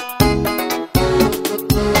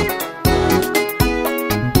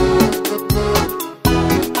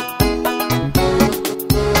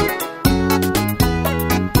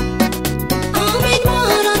አሜን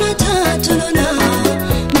ማራናታ ቶሎና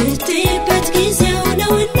ምትይበት ጊዜው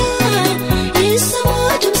ነውና ይሰማ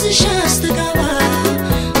ድምፅሽ አስተጋባ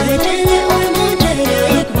ወደ ልዑል ማደሪያ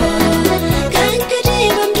ይግባ ከእንግዲህ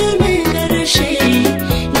በምድር ምን ቀረሽ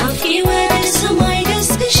ናፍቂ ወደ ሰማይ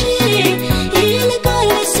ገስግሽ ይልቃል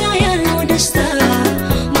በዚያ ያለው ደስታ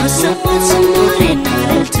ማሰማት ዝማሬና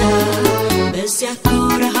እልልታ በዚያ እኮ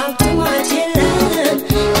ረሃብ ጥማት የለም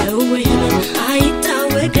ደዌ ህመም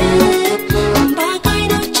አይታወቅም እንባ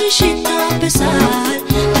ከዓይኖችሽ ይታበሳል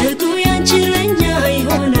በጉ ያንቺ እረኛ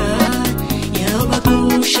ይሆናል የበጉ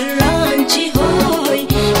ሙሽራ አንቺ ሆይ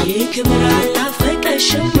ይህ ክብር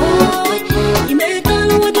አልናፈቀሽም ሆይ ይመጣል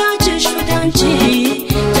ወዳጅሽ ወደ አንቺ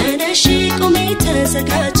ተነሺ ቁሚ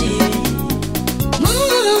ተዘጋጂ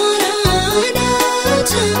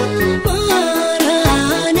ማራናታ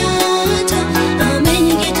ማራናታ አሜን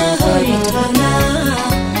ጌታ ሆይ ቶሎና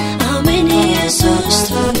አሜን ኢየሱስ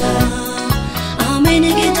ቶሎና አሜን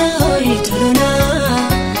ጌታ ሆይ ቶሎና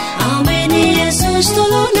አሜን ኢየሱስ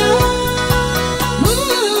ቶሎና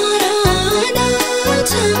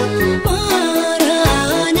ማራናታ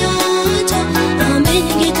ማራናታ አሜን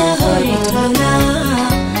ጌታ ሆይ ቶሎና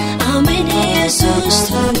አሜን ኢየሱስ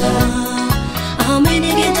ቶሎና አሜን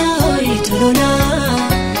ጌታ ሆይ ቶሎና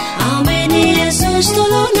አሜን ኢየሱስ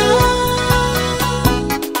ቶሎና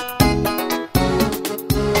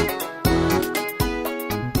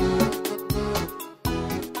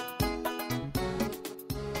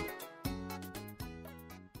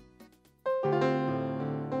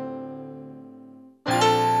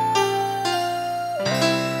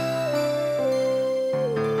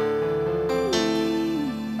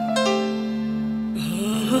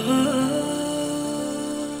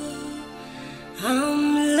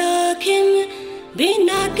አምላኬም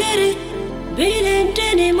ቢናገር ቢል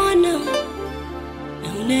እንደኔ ማነው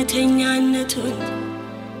እውነተኛነቱን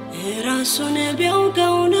ራሱን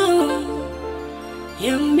ቢያውቀው ነው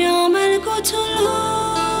የሚያመልኩት ሁሉ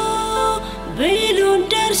ቢሉ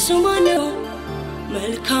እንደርሱ ማነው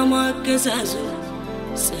መልካም አገዛዙ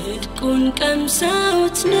ጽድቁን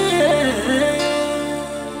ቀምሰውት ነው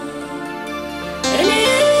እኔ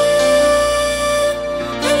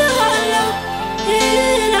እልሃለሁ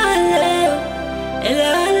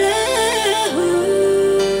እልሃለሁ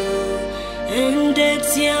እንደ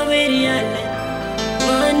እግዚአብሔር ያለ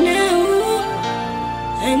ማነው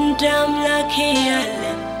እንደ አምላኬ ያለ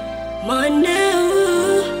ማነው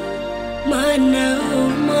ማነው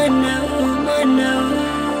ማነው ማነው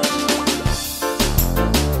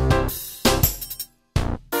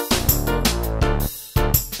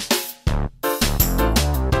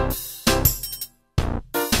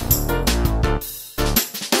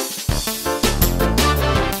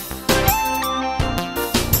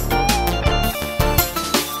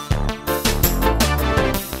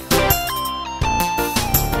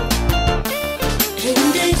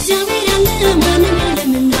እንደ እግዚአብሔር ያለ ማንም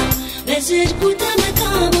የለምና በጽድቁ ተመካ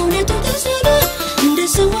በእውነቱ ተሰራ እንደ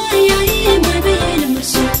ሰው አያይም አይበይንም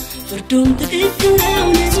እርሱ ፍርዱም ትክክል ነው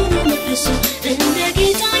ንጹሕ ነው መቅደሱ እንደ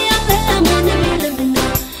ጌታ ያለ ማንም የለምና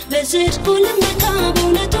በጽድቁ ልመካ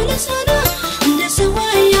በእውነቱ ልሰራ እንደ ሰው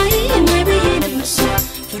አያይም አይበይንም እርሱ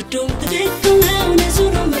ፍርዱም ትክክል ነው ንጹሕ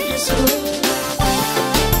ነው መቅደሱ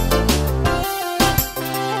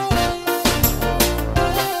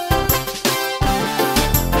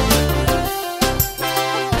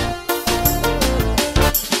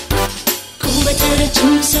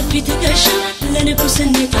ረጅም ሰፊ ትከሻ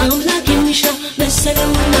ለንጉሥነት አምላክ የሚሻ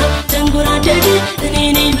መሰለውና ተንጎራደደ እኔ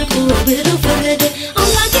ነኝ ብቁ ብሎ ፈረደ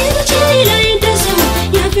አምላኬ መቼ ላይ እንደሰው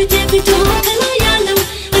የፊት የፊቱ ከላይ ያለው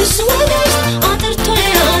እሱ ወደ ውስጥ አጥርቶ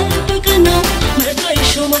ያያል በቀናው መርጦ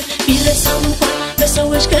ይሾማል ቢረሳም እንኳን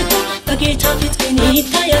በሰዎች ገቶ በጌታ ፊት ግን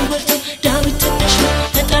ይታያል ጎልቶ ዳዊት ትንሹ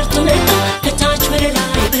ተጠርቶ መጣ ከታች ወደ ላይ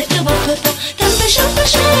በቅባት ወጣ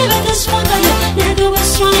ተንበሻበሻ በተስፋ ቃል ነገ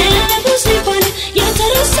በእስራኤል ንጉሥ ሊባል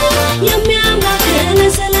የተረሳ የሚያምላክ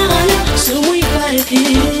ለዘላለም ስሙ ይባረክ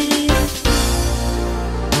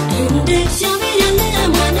እንደ እግዚአብሔር ያለ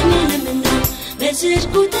ማንም የለምና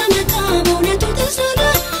በጽድቁ ተመካ በእውነቱ ተሰራ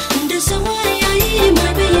እንደ ሰው አያይም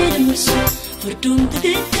አይበይንም እርሱ ፍርዱም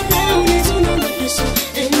ትክክል ነው ንጹሕ ነው መቅደሱ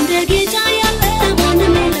እንደ ጌታ ያለ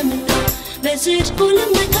ማንም የለምና በጽድቁ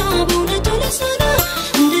ልመካ በእውነቱ ልሰራ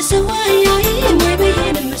እንደ ሰው አያይም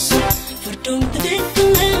አይበይንም እርሱ ፍርዱም ትክክል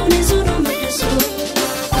ነው ንጹሕ ነው መቅደሱ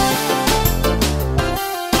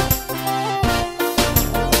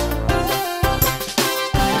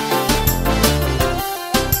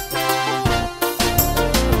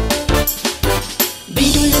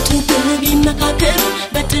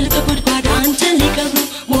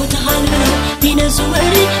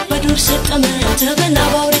በዱር ሰጠመ ተበላ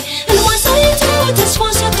ባውሬ እንማሳይቶ ተስፋ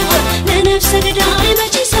ሰጥቷል ለነፍሰ ገዳይ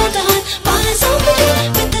መቼ ሰጥቷል በአሕዛብ ምድር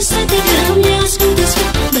ብትሰደድም ያስገው ተስፋ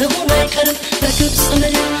መሆኑ አይቀርም በግብፅ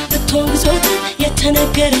ምድር ብትሆን ግዞት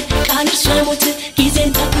የተነገረ ቃል እርሱ አይሞት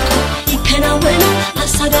ጊዜን ጠብቆ ይከናወናል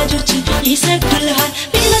አሳዳጆች ይሰግዱልሃል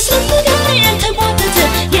ቢመስልም ነገር የተጓተተ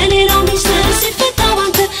የሌላው ሚስጥር ሲፈታ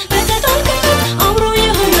ባንተ በተጣልክበት አብሮ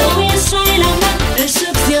የሆነው የእስራኤል አምላክ እርሱ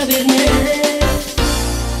እግዚአብሔር ነው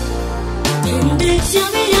እንደ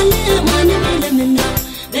እግዚአብሔር ያለ ማንም የለምና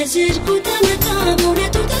በጽድቁ ተመካ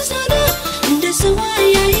በእውነቱ ተሳለ እንደ ሰው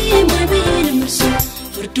አያይም አይበይንም እርሱ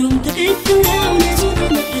ፍርዱም ትክክል ነው ንጹሕ ነው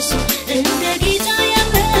መቅደሱ እንደ ጌታ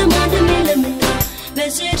ያለ ማንም የለምና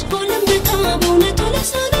በጽድቁ ለመካ በእውነቱ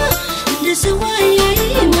ተሳለ እንደ ሰው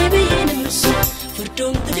አያይም አይበይንም እርሱ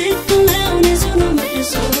ፍርዱም ትክክል ነው ንጹሕ ነው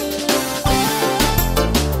መቅደሱ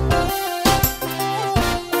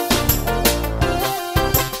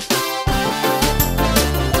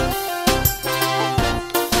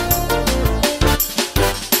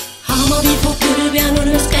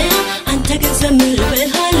ዘምር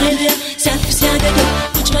በእልሃለሁ ሲያልፍ ሲያገድም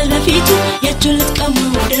ቁጭ በል በፊቱ የእጁን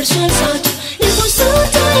ልትቀማው ደርሷል ሰዓቱ ንጉሥ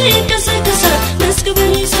ይንቀሳቀሳል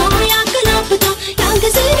መዝገብን ይዞ ያገላብጣል ያን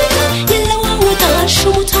ጊዜ ነገር ይለዋወጣል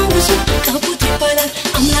ሹሙ ታንግሶ ቀቡት ይባላል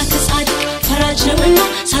አምላክ ጻድቅ ፈራጅ ነውና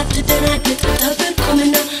ሳትደናገጥ ጠብቅ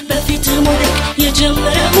ቁምና በፊትህ መውደቅ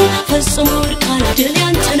የጀመረው ፈጽሞ ወድቃል ድል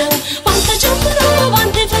ያንተ ነው ባንተ ጀምሮ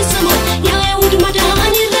ባንተ ይፈጽማል የአይሁድ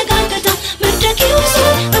መዳን ይረጋገጣል መድረኪያው ሰው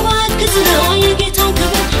እባክህ ዝራ የጌታ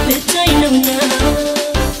ክብር ልታይ ነውና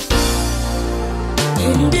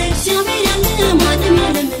እንደ እግዚአብሔር ያለ ማንም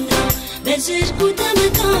የለምና በጽድቁ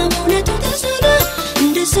ተመካ በእውነቱ ተሳለ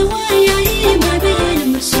እንደ ሰው አያይም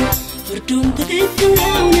አይበይንም እርሱ ፍርዱም ትክክል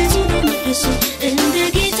ነው ንጹሕ ነው መቅደሱ እንደ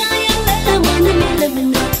ጌታ ያለ ማንም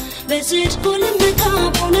የለምና በጽድቁ ለመካ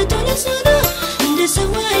በእውነቱ ተሳለ እንደ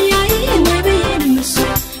ሰው አያይም አይበይንም እርሱ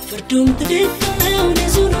ፍርዱም ትክክል ነው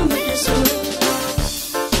ንጹሕ ነው መቅደሱ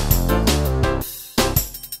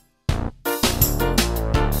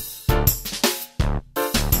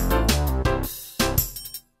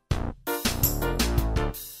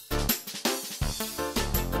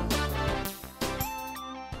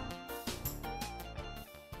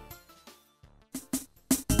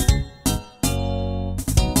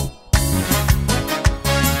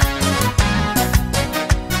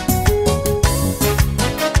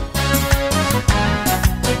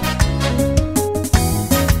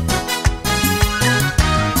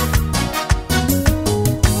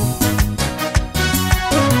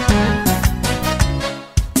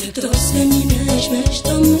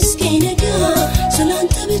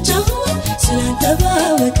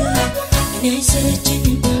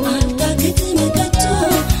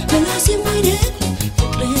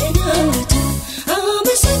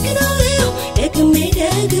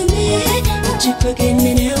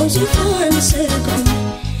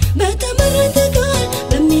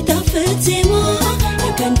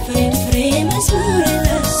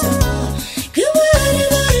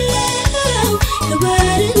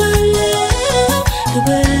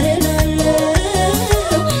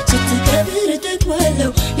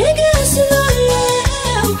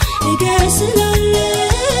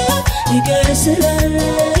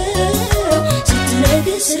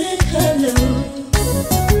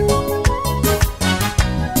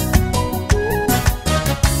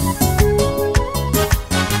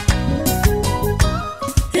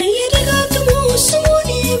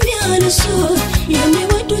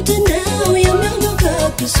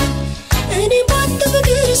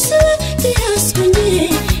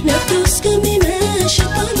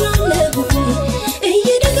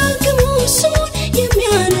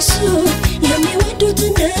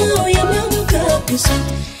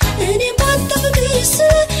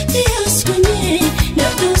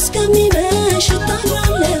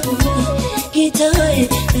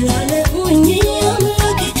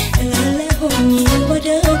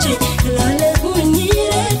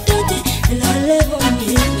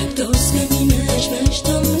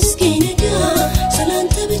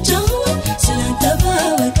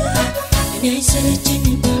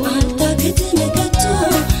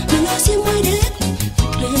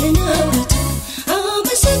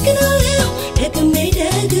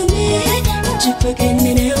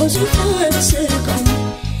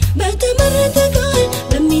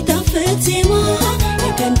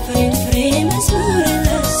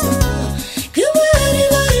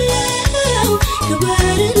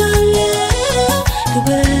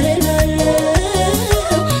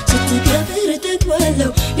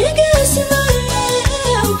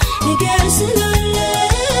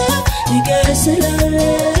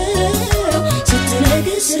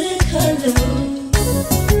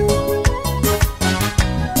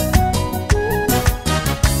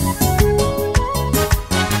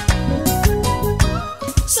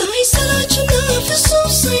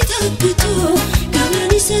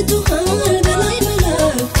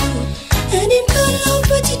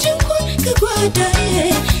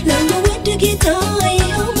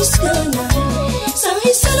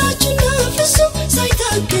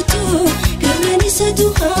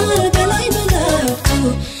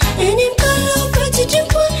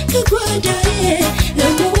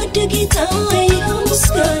ጌታዬ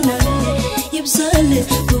ምስጋናዬ ይብዛል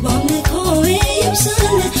በአምልኮዬ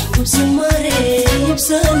ይብዛል በዝማሬ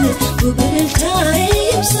ይብዛል በእልልታዬ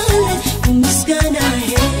ይብዛል በምስጋናዬ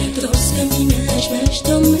እስከሚመሽ መሽቶ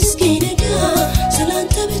እስኪነጋ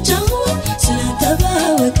ስላንተ ብቻ ስላንተ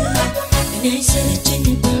ባወጋ እኔ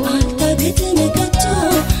አይሰለቸኝም አልታገትም ከቶ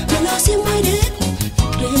ምላሴም አይደክም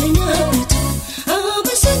ፍቅርህን አውርቶ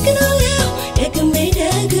አመሰግናለሁ ደግሜ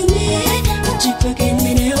እጅግ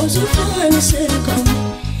በገነነው ዙፋን ስር ቆሜ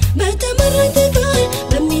በተመረጠ ቃል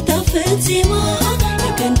በሚጣፍጥ ዜማ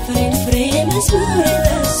የከንፈሬን ፍሬ መዝሙር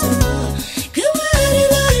ላሰማ ክብር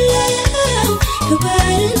እላለሁ ክብር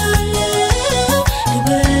እላለሁ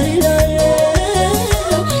ክብር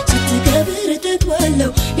እላለሁ ስትከብር እጠግባለሁ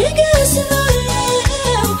ንገስ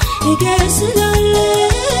እላለሁ ንገስ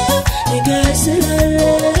እላለሁ ንገስ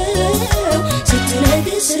እላለሁ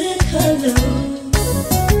ስትነግስ እረካለሁ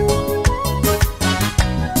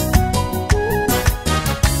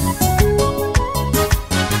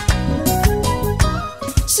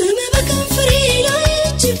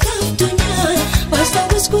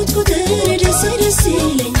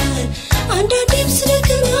ይለኛል አንዳንዴም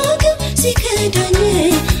ስለከናገር ሲከዳኝ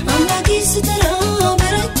አምላኬ ስተራ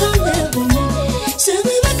በረታለሁኝ ስም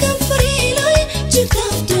በከንፈሬ ላይ እጅግ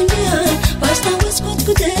ታፍቶኛል ባስታወስኩት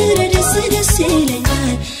ቁጥር ደስ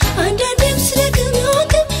ይለኛል አንዳንዴም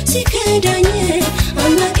ስለከናገር ሲከዳኝ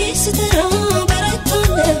አምላኬ ስተራ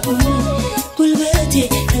በረታለሁኝ ጉልበቴ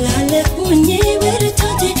እላለሁኝ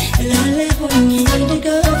ብርታቴ እላለሁኝ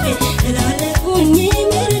ድጋፌ እላለሁኝ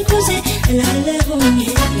ምርኩዜ እላለሁኝ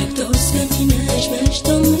ነግቶ እስከሚመሽ መሽቶ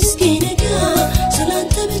እስኪነጋ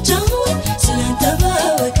ስላንተ ብቻ ስላንተ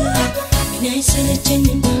ባወጋ እኔ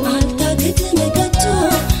አይሰለቸኝም አልታገትም ከቶ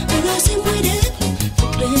ምላሴም አይደክም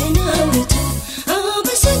ፍቅርህን አውርቶ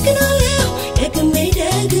አመሰግናለሁ ደግሜ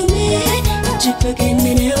እጅግ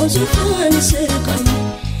በገነነው ዙፋን ስር ቆሜ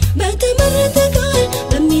በተመረጠ ቃል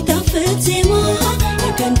በሚጣፍጥ ዜማ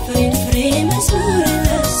የከንፈሬን ፍሬ መዝሙር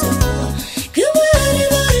ላሰማ ክብር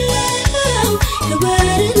እላለሁ ክብር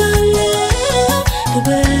እላለሁ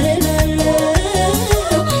ክብር